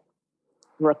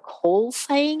recall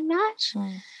saying that.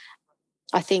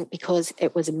 I think because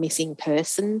it was a missing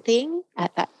person thing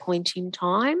at that point in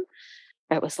time,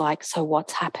 it was like, so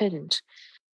what's happened?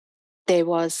 There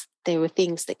were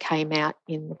things that came out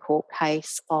in the court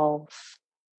case of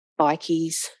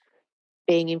bikies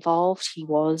being involved. He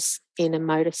was in a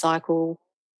motorcycle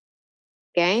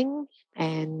gang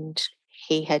and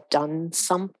he had done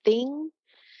something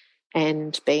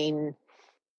and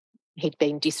he'd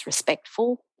been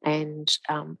disrespectful, and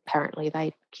apparently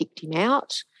they kicked him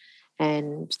out,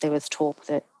 and there was talk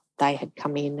that they had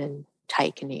come in and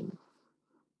taken him.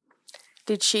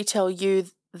 Did she tell you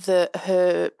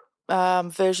her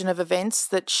version of events,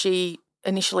 that she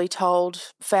initially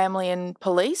told family and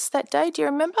police that day? Do you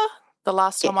remember? The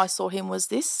last time I saw him was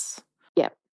this?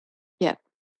 Yep.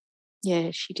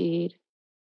 Yeah, she did.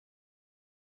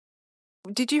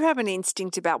 Did you have an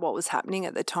instinct about what was happening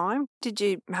at the time? Did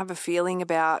you have a feeling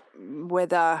about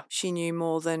whether she knew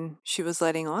more than she was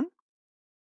letting on?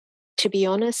 To be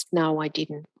honest, no, I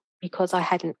didn't, because I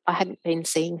hadn't been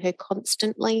seeing her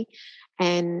constantly,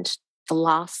 and the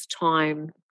last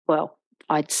time,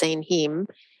 I'd seen him,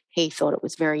 he thought it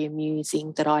was very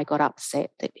amusing that I got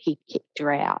upset that he kicked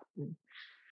her out. And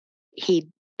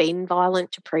he'd been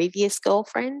violent to previous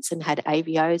girlfriends and had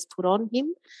AVOs put on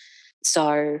him.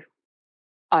 So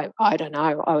I don't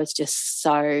know. I was just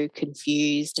so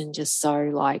confused and just so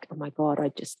like, oh my God, I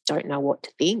just don't know what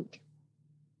to think.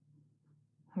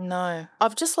 No.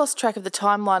 I've just lost track of the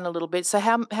timeline a little bit. So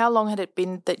how long had it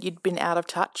been that you'd been out of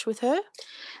touch with her?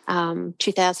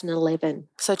 2011.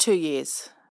 So 2 years.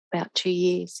 About 2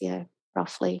 years, yeah,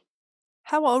 roughly.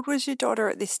 How old was your daughter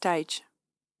at this stage?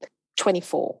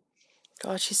 24.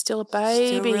 God, she's still a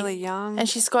baby. Still really young. And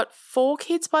she's got 4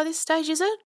 kids by this stage, is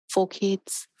it? 4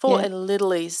 kids. 4 and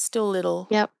littlies, still little.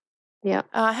 Yep.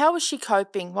 How was she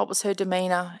coping? What was her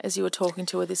demeanour as you were talking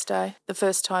to her this day, the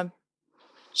first time?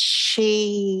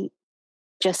 She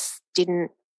just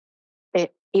didn't,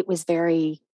 it was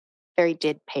very, very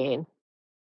deadpan,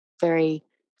 very,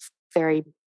 very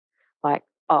like,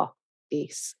 oh,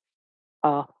 this,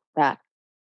 oh, that.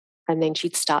 And then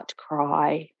she'd start to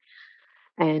cry,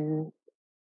 and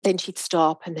then she'd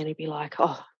stop, and then it'd be like,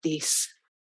 oh, this.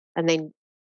 And then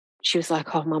she was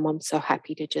like, oh, Mum, I'm so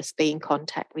happy to just be in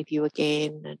contact with you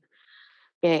again. And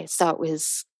yeah, so it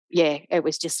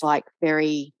was just like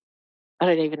very, I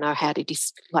don't even know how to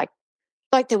like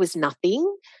there was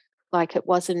nothing, like it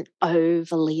wasn't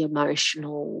overly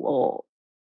emotional, or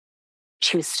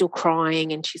she was still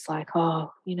crying and she's like,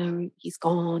 oh, he's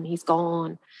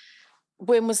gone.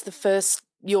 When was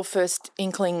your first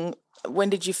inkling, when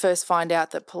did you first find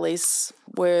out that police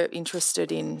were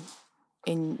interested in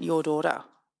your daughter?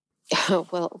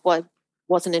 Well, it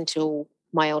wasn't until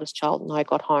my eldest child and I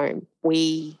got home.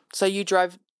 So you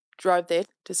drove there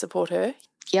to support her?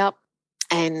 Yep.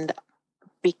 And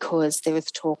because there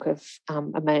was talk of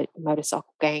a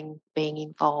motorcycle gang being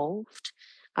involved,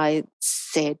 I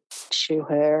said to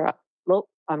her, look,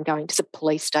 I'm going to the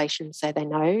police station so they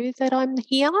know that I'm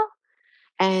here,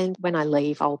 and when I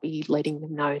leave I'll be letting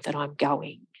them know that I'm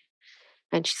going.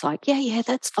 And she's like, yeah,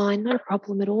 that's fine, no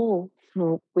problem at all.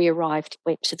 Well, we arrived,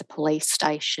 went to the police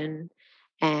station,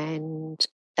 and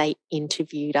they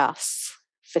interviewed us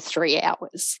for 3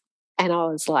 hours. And I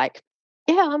was like,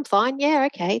 yeah, I'm fine. Yeah,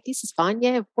 okay, this is fine.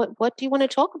 Yeah, what do you want to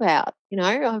talk about?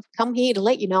 I've come here to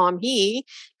let you know I'm here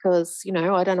because,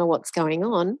 I don't know what's going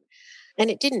on. And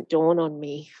it didn't dawn on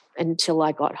me until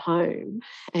I got home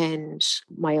and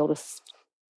my eldest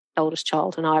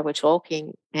child and I were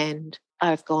talking, and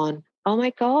I've gone, oh my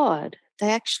God,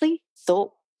 they actually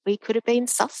thought we could have been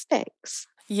suspects.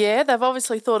 Yeah, they've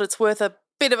obviously thought it's worth a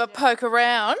bit of a poke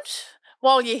around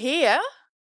while you're here.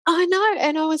 I know,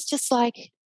 and I was just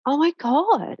like, oh my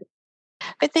God.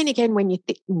 But then again, when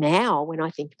I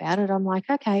think about it, I'm like,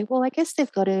 okay, well, I guess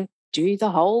they've got to do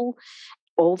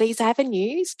all these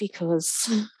avenues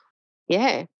because,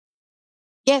 yeah.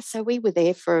 Yeah, so we were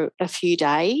there for a few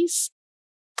days.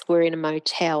 We're in a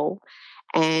motel,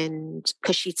 and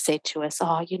because she'd said to us,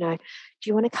 oh, do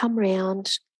you want to come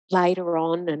round later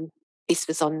on? And this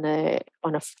was on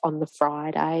the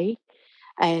Friday,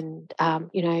 and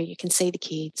you can see the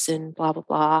kids and blah blah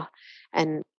blah.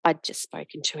 And I'd just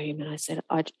spoken to him and I said,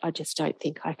 I just don't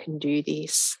think I can do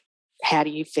this. How do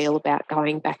you feel about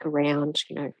going back around?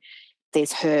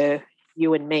 There's her,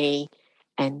 you and me,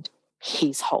 and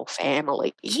his whole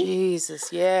family.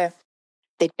 Jesus, yeah.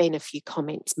 There'd been a few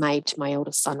comments made to my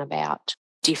eldest son about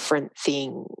different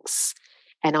things,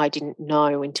 and I didn't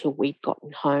know until we'd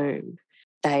gotten home.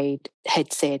 They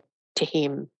had said to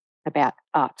him about,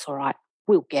 oh, it's all right,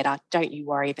 we'll get her, don't you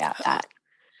worry about that.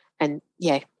 And,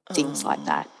 yeah, things like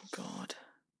that. God.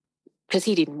 Because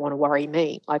he didn't want to worry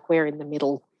me. Like, we're in the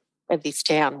middle of this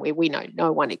town where we know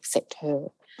no one except her.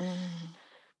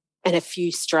 And a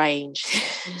few strange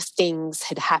things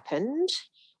had happened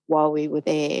while we were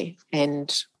there,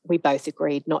 and we both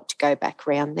agreed not to go back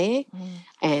round there.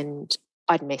 And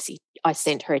I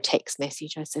sent her a text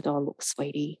message. I said, oh, look,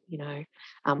 sweetie,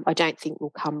 I don't think we'll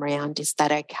come round. Is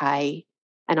that okay?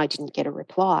 And I didn't get a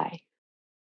reply.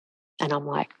 And I'm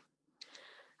like,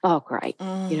 oh, great.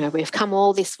 We've come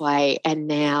all this way and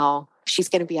now she's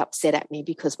going to be upset at me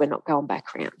because we're not going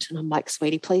back round. And I'm like,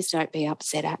 sweetie, please don't be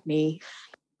upset at me.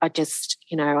 I just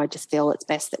feel it's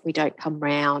best that we don't come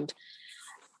round.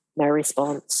 no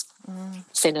response.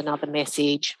 Sent another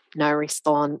message, no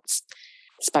response.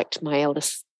 Spoke to my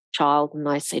eldest child and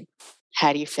I said,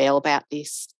 how do you feel about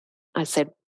this? I said,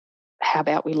 how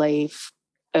about we leave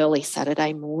early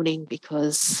Saturday morning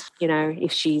because, you know,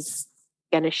 if she's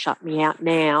going to shut me out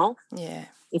now,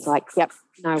 he's like, yep,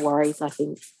 no worries. I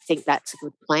think that's a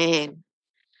good plan.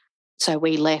 So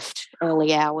we left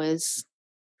early hours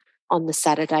on the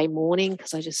Saturday morning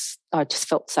because I just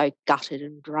felt so gutted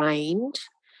and drained.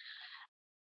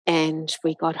 And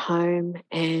we got home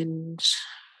and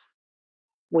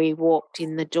we walked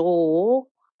in the door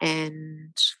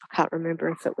and I can't remember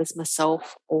if it was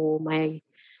myself or my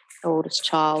oldest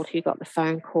child who got the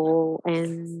phone call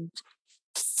and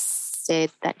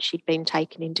said that she'd been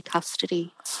taken into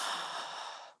custody.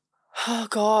 Oh,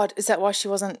 God. Is that why she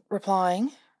wasn't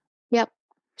replying? Yep.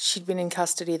 She'd been in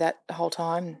custody that whole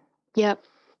time? Yep.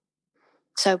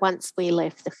 So once we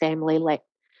left, the family let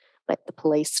the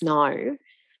police know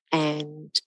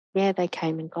and, they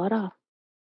came and got her.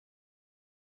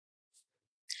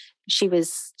 She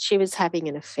was having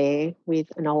an affair with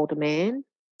an older man.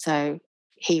 So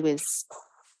he was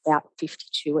about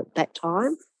 52 at that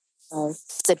time. So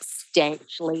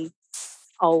substantially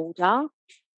older,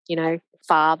 you know,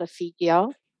 father figure.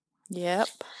 Yep.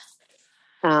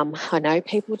 I know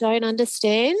people don't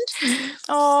understand.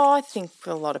 Oh, I think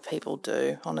a lot of people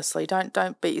do, honestly.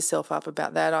 Don't beat yourself up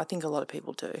about that. I think a lot of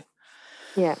people do.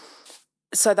 Yeah.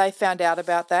 So they found out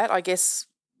about that. I guess,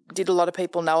 did a lot of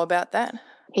people know about that?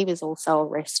 He was also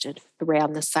arrested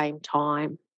around the same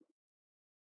time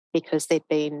because there'd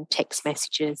been text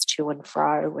messages to and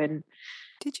fro. And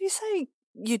did you say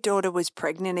your daughter was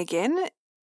pregnant again?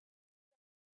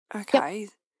 Okay. Yep.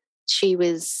 She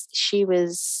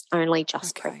was only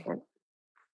just pregnant.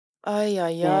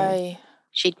 Ay.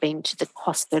 She'd been to the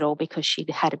hospital because she'd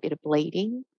had a bit of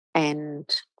bleeding and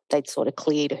they'd sort of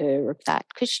cleared her of that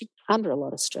because she's under a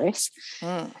lot of stress.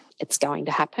 It's going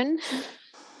to happen.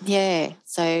 Yeah.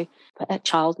 So at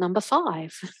child number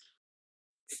 5,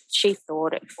 she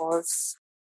thought it was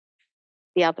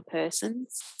the other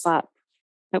person's, but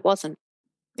it wasn't.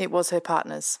 It was her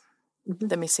partner's,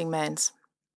 the missing man's.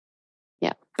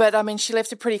 Yeah. But, I mean, she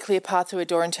left a pretty clear path to her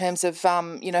door in terms of,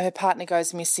 her partner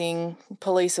goes missing,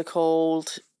 police are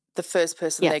called, the first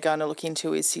person they're going to look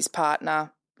into is his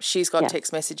partner. She's got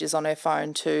text messages on her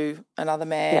phone to another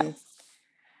man. Yeah.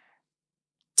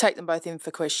 Take them both in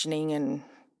for questioning and...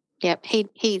 Yep,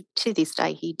 he to this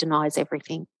day, he denies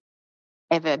everything,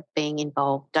 ever being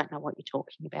involved. Don't know what you're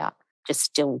talking about. Just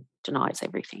still denies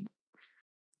everything.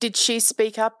 Did she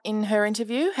speak up in her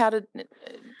interview?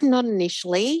 Not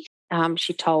initially.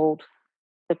 She told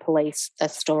the police a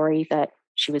story that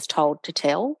she was told to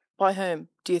tell. By whom,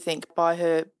 do you think? By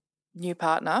her new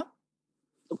partner?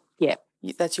 Yeah.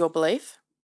 That's your belief?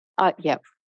 Yeah,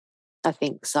 I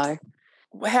think so.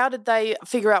 How did they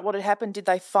figure out what had happened? Did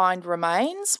they find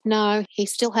remains? No, he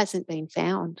still hasn't been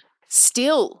found.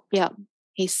 Still? Yeah,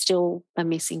 he's still a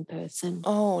missing person.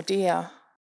 Oh, dear.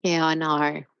 Yeah, I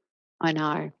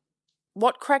know.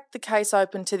 What cracked the case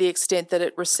open to the extent that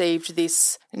it received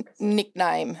this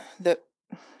nickname that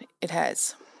it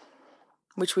has,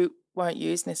 which we won't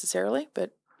use necessarily,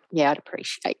 but... Yeah, I'd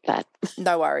appreciate that.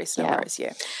 No worries,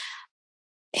 yeah.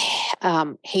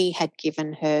 He had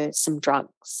given her some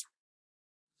drugs.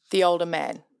 The older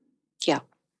man? Yeah.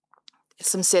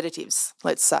 Some sedatives,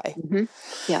 let's say. Mm-hmm.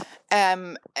 Yeah.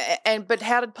 But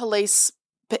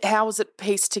how was it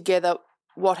pieced together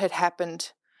what had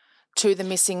happened to the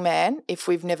missing man if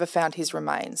we've never found his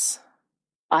remains?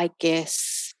 I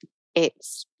guess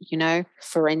it's,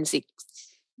 forensic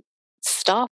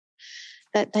stuff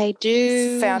that they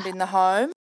do. Found in the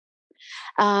home?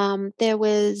 There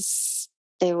was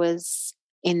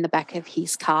in the back of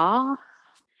his car,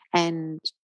 and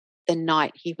the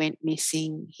night he went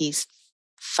missing, his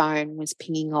phone was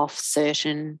pinging off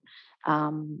certain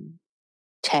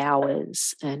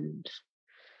towers and,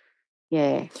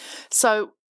 yeah.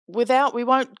 So we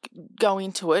won't go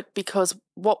into it because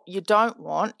what you don't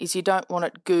want is you don't want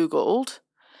it Googled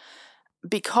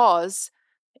because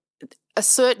a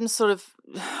certain sort of,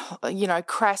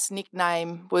 crass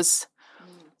nickname was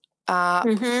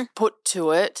put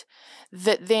to it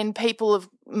that then people have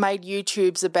made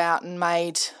YouTubes about and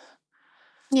made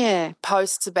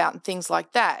posts about and things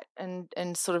like that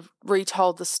and sort of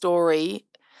retold the story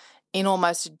in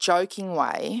almost a joking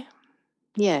way.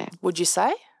 Yeah. Would you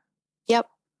say? Yep.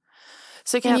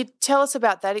 So can you tell us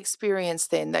about that experience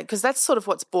then? Because that's sort of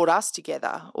what's brought us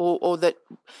together or that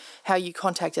how you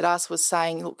contacted us was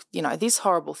saying, look, these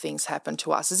horrible things happened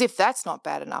to us, as if that's not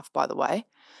bad enough, by the way.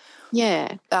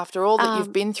 Yeah. After all that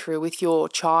you've been through with your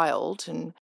child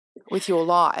and... with your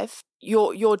life.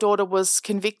 Your daughter was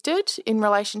convicted in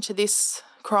relation to this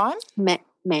crime?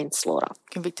 Manslaughter.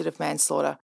 Convicted of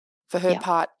manslaughter for her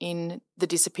part in the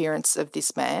disappearance of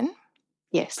this man.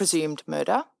 Yes. Presumed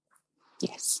murder.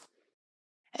 Yes.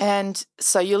 And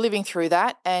so you're living through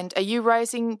that, and are you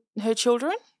raising her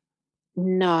children?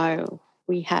 No,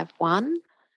 we have one.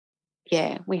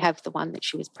 Yeah, we have the one that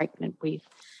she was pregnant with.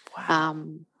 Wow.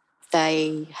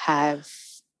 They have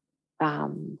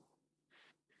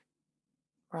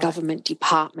government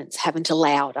departments haven't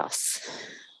allowed us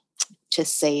to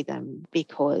see them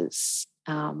because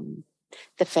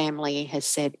the family has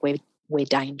said we're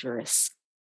dangerous.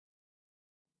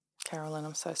 Carolyn,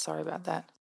 I'm so sorry about that.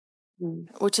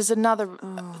 Which is another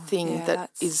thing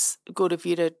that is good of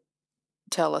you to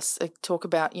tell us, talk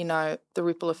about, the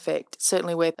ripple effect.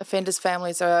 Certainly where offenders'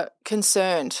 families are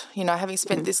concerned, having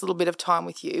spent this little bit of time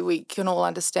with you, we can all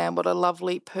understand what a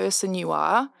lovely person you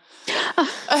are.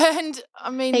 And,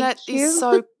 I mean, that is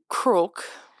so crook.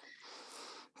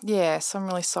 Yes, I'm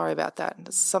really sorry about that.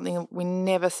 It's something we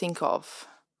never think of.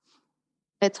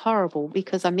 It's horrible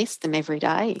because I miss them every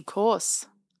day. Of course.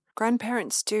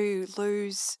 Grandparents do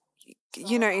lose,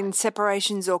 in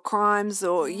separations or crimes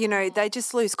or, they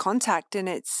just lose contact, and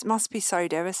it must be so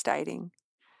devastating.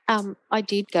 I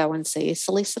did go and see a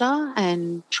solicitor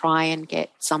and try and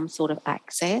get some sort of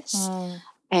access,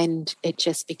 and it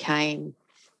just became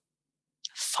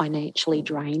financially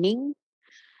draining.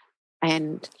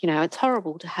 And, it's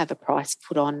horrible to have a price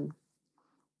put on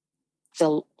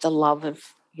the love of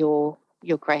your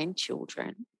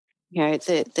grandchildren.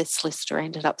 The solicitor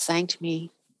ended up saying to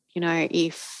me,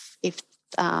 if the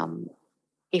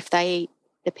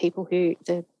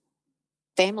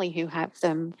family who have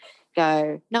them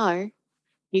go, no,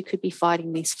 you could be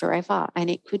fighting this forever and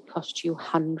it could cost you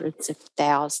hundreds of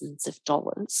thousands of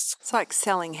dollars. It's like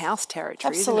selling house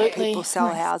territory, Absolutely. isn't it? People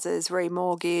sell houses,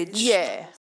 remortgage. Yeah.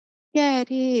 Yeah,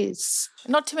 it is.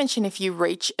 Not to mention if you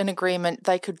reach an agreement,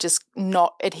 they could just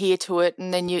not adhere to it,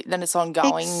 and then it's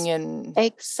ongoing. And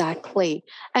exactly.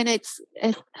 And it's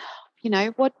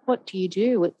what do you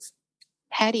do? It's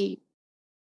how do you?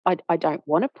 I don't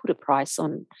want to put a price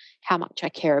on how much I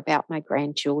care about my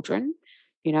grandchildren.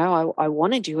 I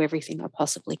want to do everything I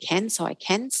possibly can so I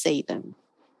can see them,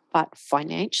 but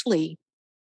financially,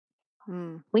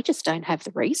 we just don't have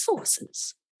the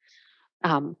resources.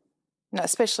 No,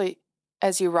 especially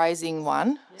as you're raising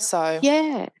one. So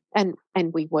yeah, and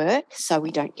we work, so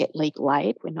we don't get legal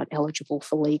aid. We're not eligible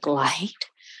for legal aid,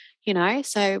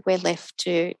 so we're left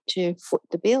to foot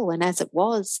the bill. And as it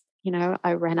was,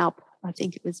 I ran up, I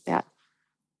think it was about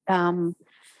a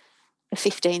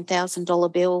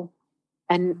 $15,000 bill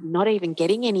and not even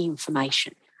getting any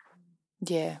information.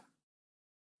 Yeah.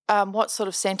 What sort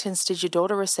of sentence did your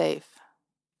daughter receive?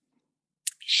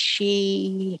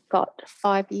 She got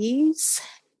 5 years.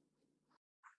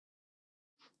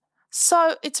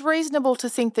 So it's reasonable to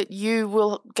think that you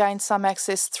will gain some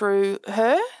access through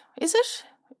her, is it?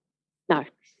 No.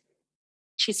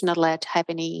 She's not allowed to have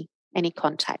any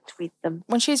contact with them.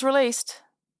 When she's released?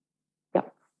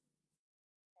 Yep.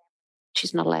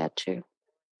 She's not allowed to.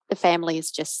 The family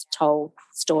has just told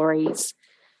stories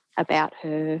about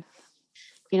her.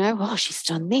 She's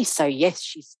done this, so yes,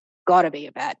 she's got to be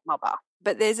a bad mother.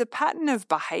 But there's a pattern of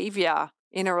behaviour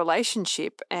in a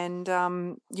relationship and,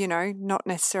 not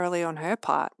necessarily on her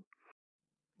part.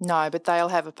 No, but they'll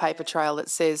have a paper trail that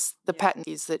says the pattern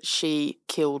is that she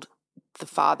killed the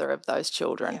father of those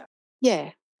children.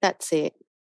 Yeah, that's it.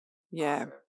 Yeah.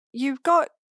 You've got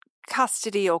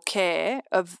custody or care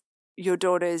of your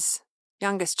daughter's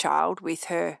youngest child with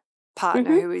her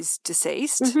partner who is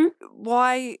deceased. Mm-hmm.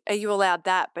 Why are you allowed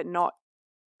that but not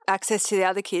access to the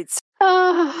other kids?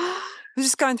 It was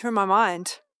just going through my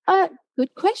mind.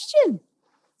 Good question.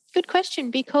 Good question,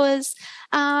 because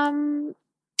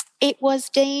it was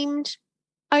deemed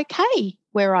okay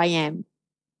where I am.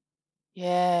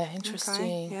 Yeah, interesting.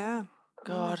 Okay, yeah.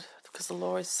 God, because the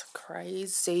law is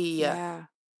crazy. Yeah.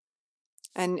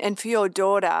 And for your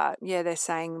daughter, they're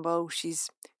saying, well, she's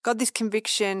got this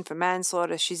conviction for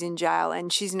manslaughter, she's in jail,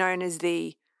 and she's known as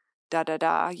the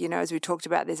da-da-da, as we talked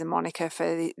about, there's a moniker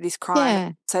for this crime.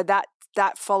 Yeah. So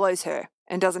that follows her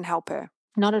and doesn't help her.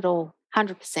 Not at all.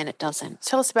 100% it doesn't.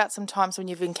 Tell us about some times when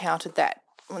you've encountered that,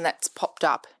 when that's popped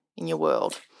up in your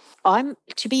world.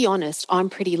 To be honest, I'm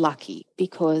pretty lucky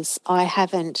because I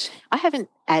haven't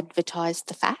advertised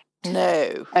the fact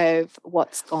of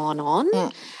what's gone on.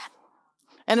 Mm.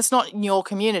 And it's not in your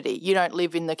community. You don't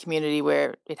live in the community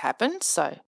where it happened,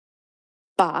 so.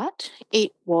 But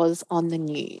it was on the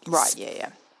news. Right,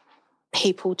 yeah.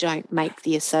 People don't make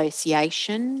the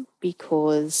association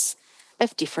because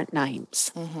of different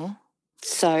names.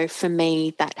 So for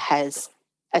me, that has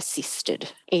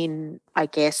assisted in, I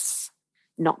guess,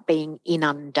 not being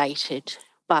inundated.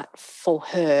 But for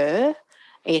her,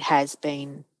 it has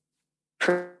been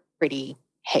pretty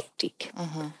hectic.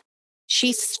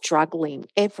 She's struggling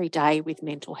every day with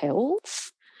mental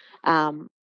health.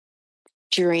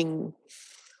 During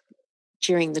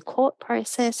the court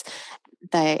process,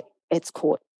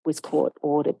 was court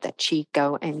ordered that she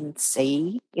go and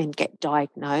see and get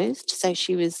diagnosed. So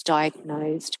she was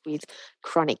diagnosed with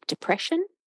chronic depression,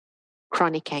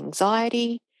 chronic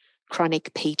anxiety,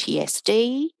 chronic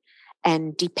PTSD,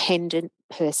 and dependent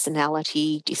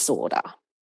personality disorder.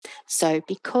 So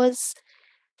because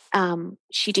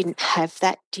she didn't have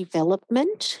that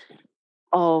development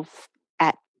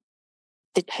at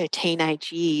her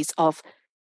teenage years of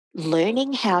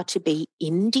learning how to be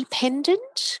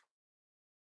independent,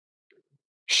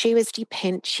 she was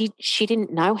she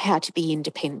didn't know how to be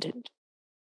independent.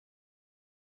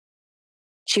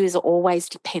 She was always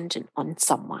dependent on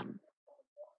someone.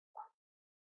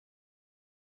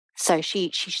 So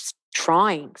she's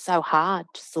trying so hard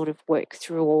to sort of work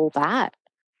through all that.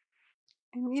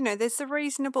 And, you know, there's a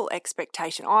reasonable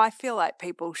expectation. I feel like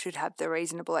people should have the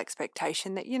reasonable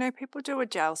expectation that, you know, people do a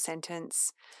jail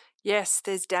sentence. Yes,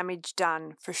 there's damage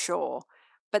done for sure,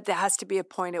 but there has to be a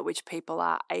point at which people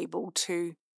are able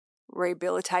to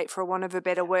rehabilitate, for want of a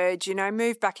better word, you know,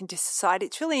 move back into society.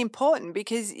 It's really important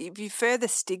because if you're further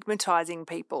stigmatising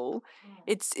people,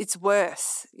 it's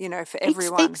worse, you know, for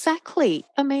everyone. Exactly.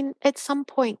 I mean, at some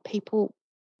point people,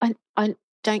 I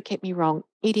don't get me wrong,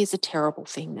 it is a terrible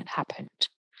thing that happened.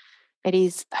 It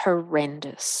is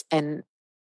horrendous. And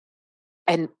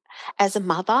as a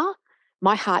mother,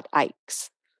 my heart aches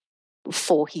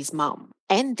for his mum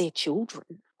and their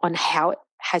children on how it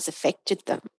has affected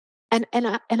them. But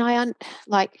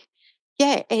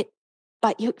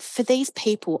for these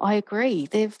people, I agree.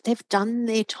 They've done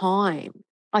their time.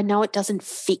 I know it doesn't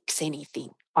fix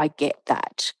anything. I get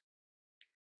that.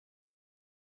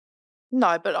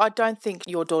 No, but I don't think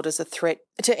your daughter's a threat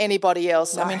to anybody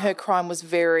else. No. I mean, her crime was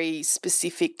very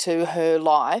specific to her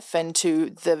life and to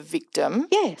the victim.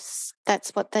 Yes,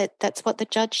 that's what the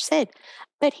judge said.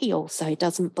 But he also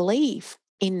doesn't believe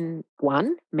in,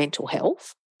 one, mental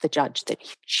health, the judge that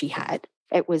she had.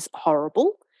 It was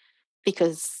horrible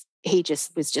because he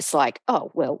was just like,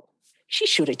 oh, well, she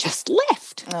should have just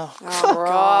left. Oh,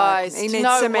 God. He needs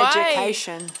some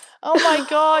education. Oh, my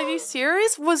God. Are you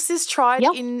serious? Was this tried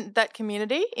in that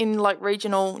community, in like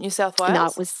regional New South Wales? No,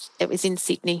 it was in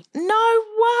Sydney. No way.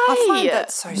 I find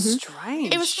that so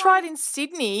strange. It was tried in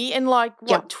Sydney in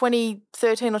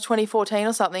 2013 or 2014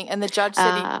 or something, and the judge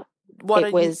said,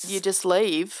 you just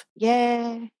leave?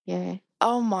 Yeah.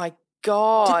 Oh, my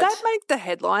God. Did that make the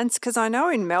headlines? Because I know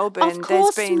in Melbourne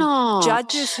there's been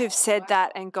judges who've said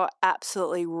that and got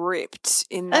absolutely ripped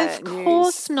in the news. Of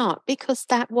course not, because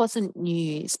that wasn't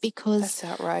news, because that's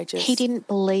outrageous. He didn't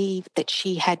believe that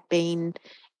she had been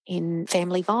in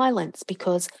family violence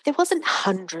because there wasn't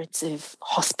hundreds of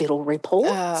hospital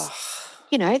reports.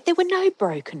 You know, there were no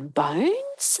broken bones.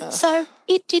 So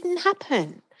it didn't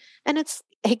happen. And it's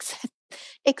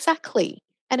exactly.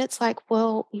 And it's like,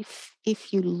 well,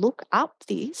 if you look up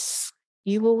this,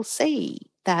 you will see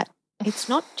that it's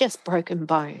not just broken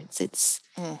bones. It's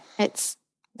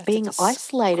being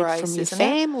isolated from your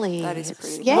family. That is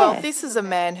pretty. Yeah. Well, this is a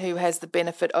man who has the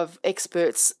benefit of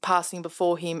experts passing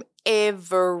before him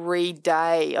every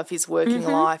day of his working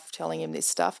life, telling him this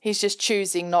stuff. He's just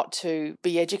choosing not to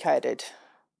be educated.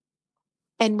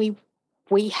 And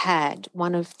we had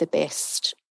one of the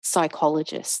best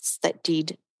psychologists that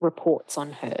did reports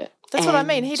on her. That's what I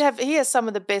mean. He has some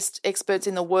of the best experts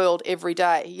in the world every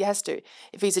day. He has to,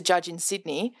 if he's a judge in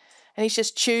Sydney, and he's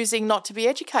just choosing not to be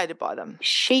educated by them.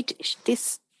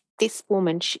 This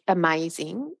woman,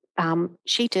 amazing.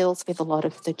 She deals with a lot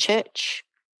of the church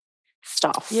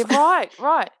stuff. Yeah,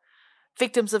 right.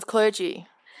 Victims of clergy.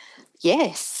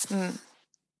 Yes.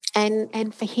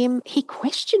 And for him, he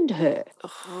questioned her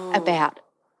about.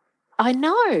 I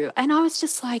know, and I was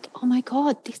just like, oh my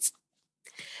God, this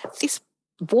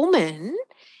woman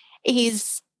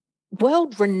is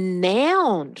world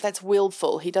renowned. That's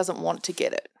willful. He doesn't want to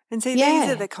get it. And see, these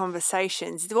are the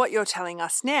conversations. What you're telling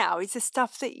us now is the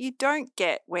stuff that you don't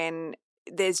get when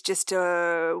there's just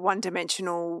a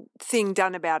one-dimensional thing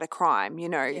done about a crime, you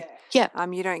know. Yeah.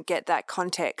 You don't get that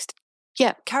context.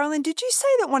 Yeah. Carolyn, did you say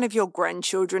that one of your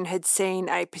grandchildren had seen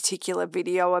a particular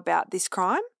video about this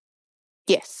crime?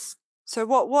 Yes. So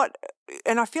what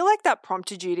and I feel like that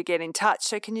prompted you to get in touch.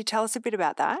 So can you tell us a bit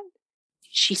about that?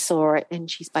 She saw it and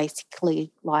she's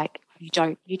basically like, you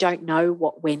don't know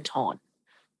what went on.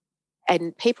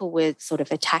 And people were sort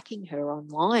of attacking her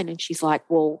online, and she's like,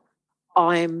 well,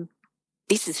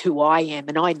 this is who I am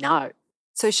and I know.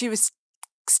 So she was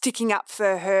sticking up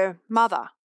for her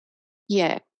mother?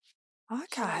 Yeah.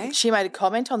 Okay. She made a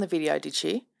comment on the video, did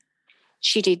she?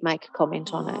 She did make a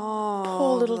comment on it. Oh,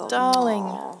 poor little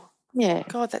darling. Yeah.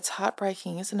 God, that's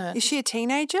heartbreaking, isn't it? Is she a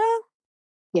teenager?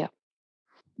 Yeah.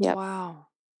 Yeah. Wow.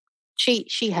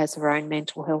 She has her own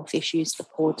mental health issues, the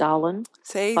poor darling.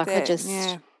 See, like that, I just,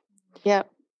 yeah.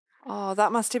 Yep. Oh,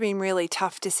 that must have been really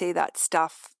tough to see that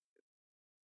stuff.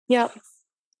 Yep.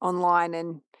 Online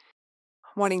and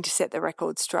wanting to set the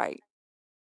record straight.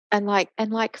 And like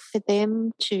for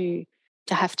them to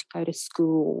have to go to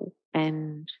school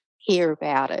and hear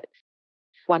about it.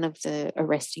 One of the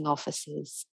arresting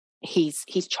officers, his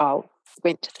child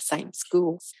went to the same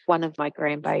school. One of my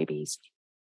grandbabies,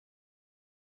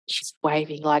 she's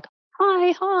waving like,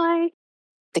 hi.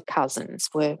 The cousins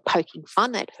were poking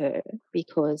fun at her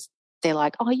because they're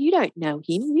like, oh, you don't know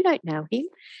him.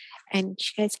 And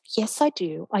she goes, yes, I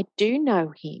do. I do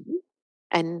know him.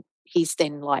 And he's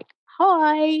then like,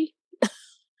 hi.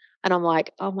 And I'm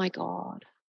like, oh, my God.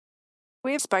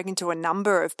 We have spoken to a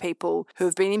number of people who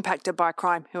have been impacted by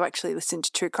crime who actually listen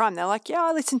to true crime. They're like, yeah,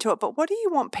 I listen to it. But what do you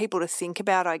want people to think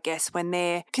about, I guess, when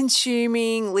they're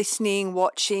consuming, listening,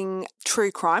 watching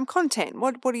true crime content?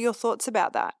 What are your thoughts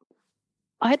about that?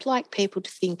 I'd like people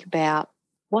to think about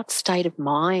what state of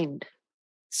mind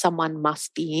someone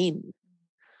must be in.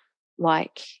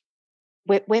 Like,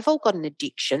 we've all got an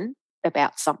addiction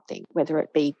about something, whether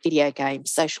it be video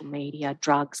games, social media,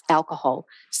 drugs, alcohol,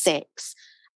 sex,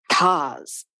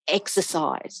 cars,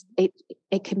 exercise.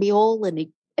 It can be all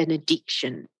an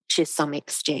addiction to some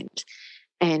extent.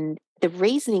 And the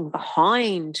reasoning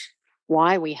behind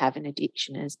why we have an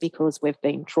addiction is because we've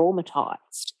been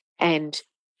traumatized, and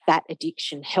that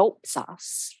addiction helps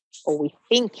us, or we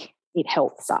think it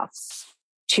helps us,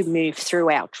 to move through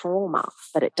our trauma,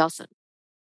 but it doesn't.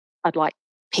 I'd like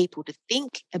people to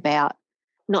think about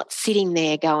not sitting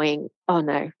there going, oh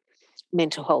no,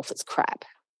 mental health is crap.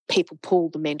 People pull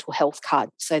the mental health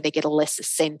card so they get a lesser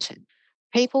sentence.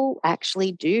 People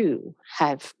actually do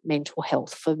have mental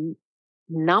health for a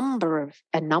number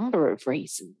of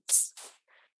reasons.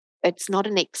 It's not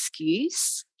an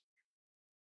excuse.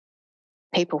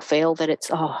 People feel that it's,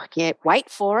 oh yeah, wait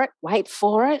for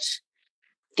it.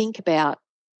 Think about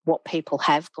what people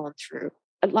have gone through.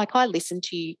 Like, I listen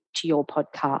to your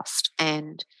podcast,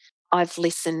 and I've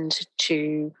listened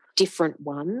to different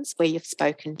ones where you've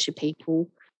spoken to people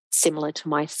similar to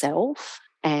myself,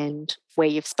 and where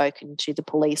you've spoken to the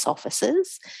police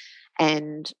officers.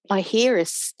 And I hear a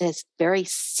very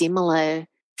similar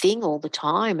thing all the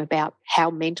time about how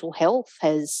mental health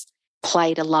has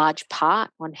played a large part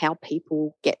on how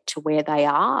people get to where they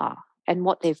are and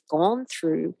what they've gone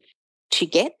through to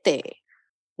get there.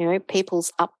 You know,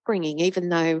 people's upbringing, even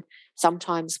though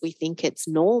sometimes we think it's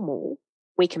normal,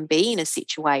 we can be in a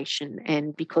situation,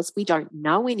 and because we don't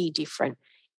know any different,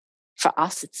 for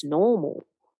us it's normal.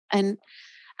 And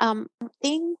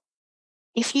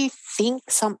if you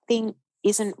think something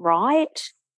isn't right,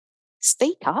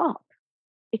 speak up,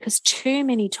 because too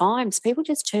many times people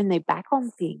just turn their back on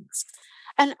things.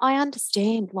 And I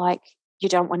understand, like, you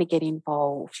don't want to get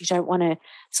involved. You don't want to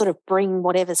sort of bring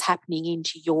whatever's happening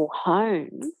into your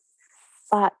home.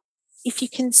 But if you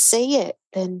can see it,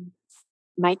 then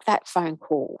make that phone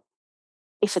call.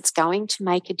 If it's going to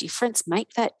make a difference,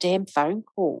 make that damn phone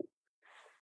call.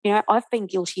 You know, I've been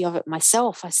guilty of it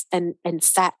myself, and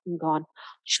sat and gone,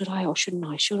 should I or shouldn't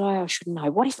I? Should I or shouldn't I?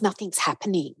 What if nothing's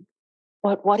happening?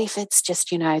 What if it's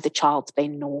just, you know, the child's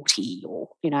been naughty, or,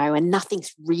 you know, and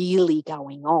nothing's really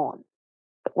going on?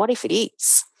 But what if it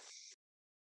is?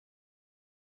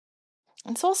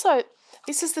 It's also,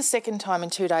 this is the second time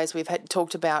in 2 days we've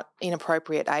talked about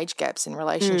inappropriate age gaps in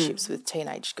relationships with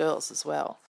teenage girls as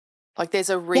well. Like,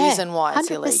 there's a reason why it's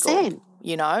 100%. illegal,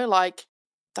 you know, like,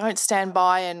 don't stand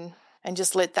by and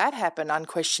just let that happen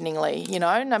unquestioningly, you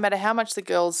know, no matter how much the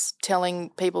girl's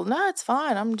telling people, no, it's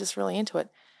fine, I'm just really into it.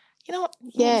 You know what?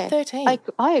 You're 13.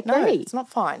 I agree. No, it's not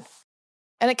fine.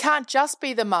 And it can't just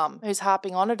be the mum who's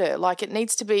harping on at her. Like, it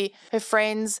needs to be her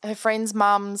friends'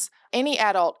 mums, any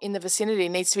adult in the vicinity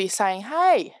needs to be saying,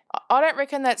 hey, I don't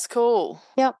reckon that's cool.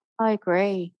 Yep, I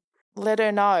agree. Let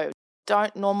her know.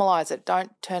 Don't normalise it.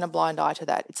 Don't turn a blind eye to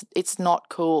that. It's not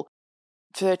cool.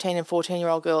 13 and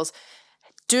 14-year-old girls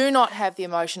do not have the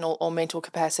emotional or mental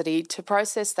capacity to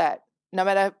process that, no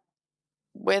matter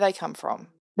where they come from.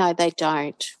 No, they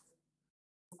don't.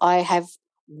 I have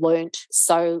learnt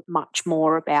so much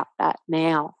more about that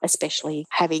now, especially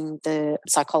having the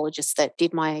psychologist that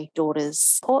did my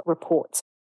daughter's court reports.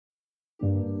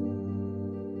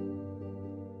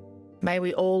 May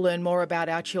we all learn more about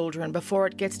our children before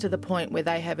it gets to the point where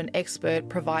they have an expert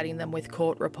providing them with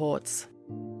court reports.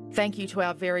 Thank you to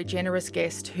our very generous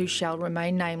guest who shall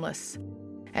remain nameless.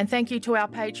 And thank you to our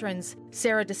patrons,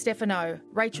 Sarah DeStefano,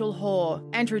 Rachel Hoare,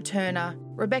 Andrew Turner,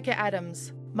 Rebecca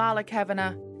Adams, Marla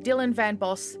Kavanagh, Dylan Van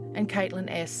Boss and Caitlin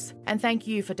S. And thank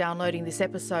you for downloading this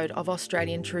episode of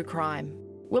Australian True Crime.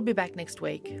 We'll be back next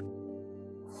week.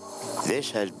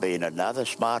 This has been another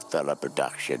Smartfella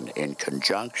production in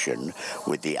conjunction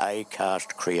with the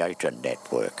Acast Creator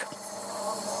Network.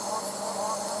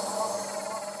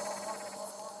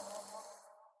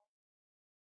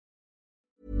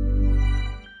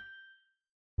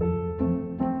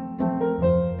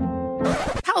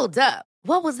 Hold up.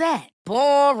 What was that?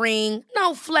 Boring.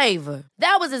 No flavor.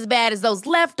 That was as bad as those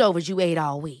leftovers you ate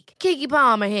all week. Keke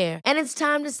Palmer here, and it's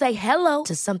time to say hello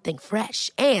to something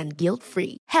fresh and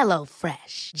guilt-free.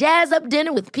 HelloFresh. Jazz up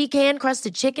dinner with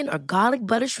pecan-crusted chicken or garlic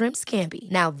butter shrimp scampi.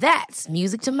 Now that's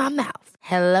music to my mouth.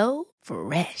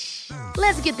 HelloFresh.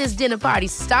 Let's get this dinner party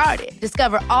started.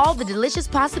 Discover all the delicious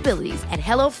possibilities at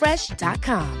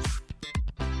HelloFresh.com.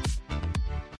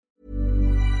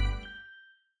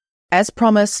 As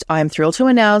promised, I am thrilled to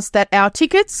announce that our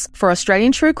tickets for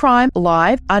Australian True Crime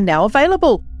Live are now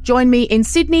available. Join me in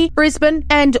Sydney, Brisbane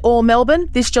and or Melbourne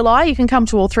this July. You can come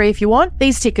to all three if you want.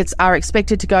 These tickets are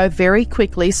expected to go very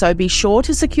quickly, so be sure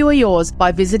to secure yours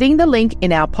by visiting the link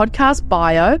in our podcast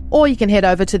bio, or you can head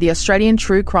over to the Australian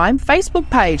True Crime Facebook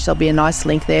page. There'll be a nice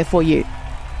link there for you.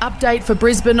 Update for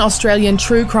Brisbane Australian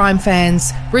True Crime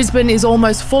fans. Brisbane is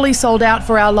almost fully sold out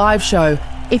for our live show.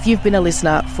 If you've been a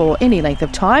listener for any length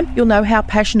of time, you'll know how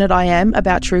passionate I am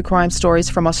about true crime stories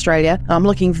from Australia. I'm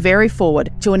looking very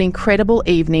forward to an incredible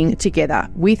evening together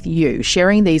with you,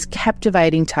 sharing these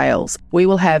captivating tales. We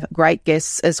will have great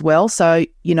guests as well, so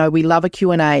you know we love a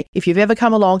Q&A. If you've ever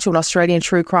come along to an Australian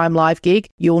True Crime Live gig,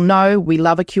 you'll know we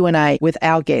love a Q&A with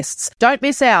our guests. Don't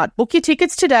miss out. Book your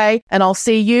tickets today, and I'll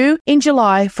see you in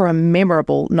July for a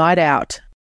memorable night out.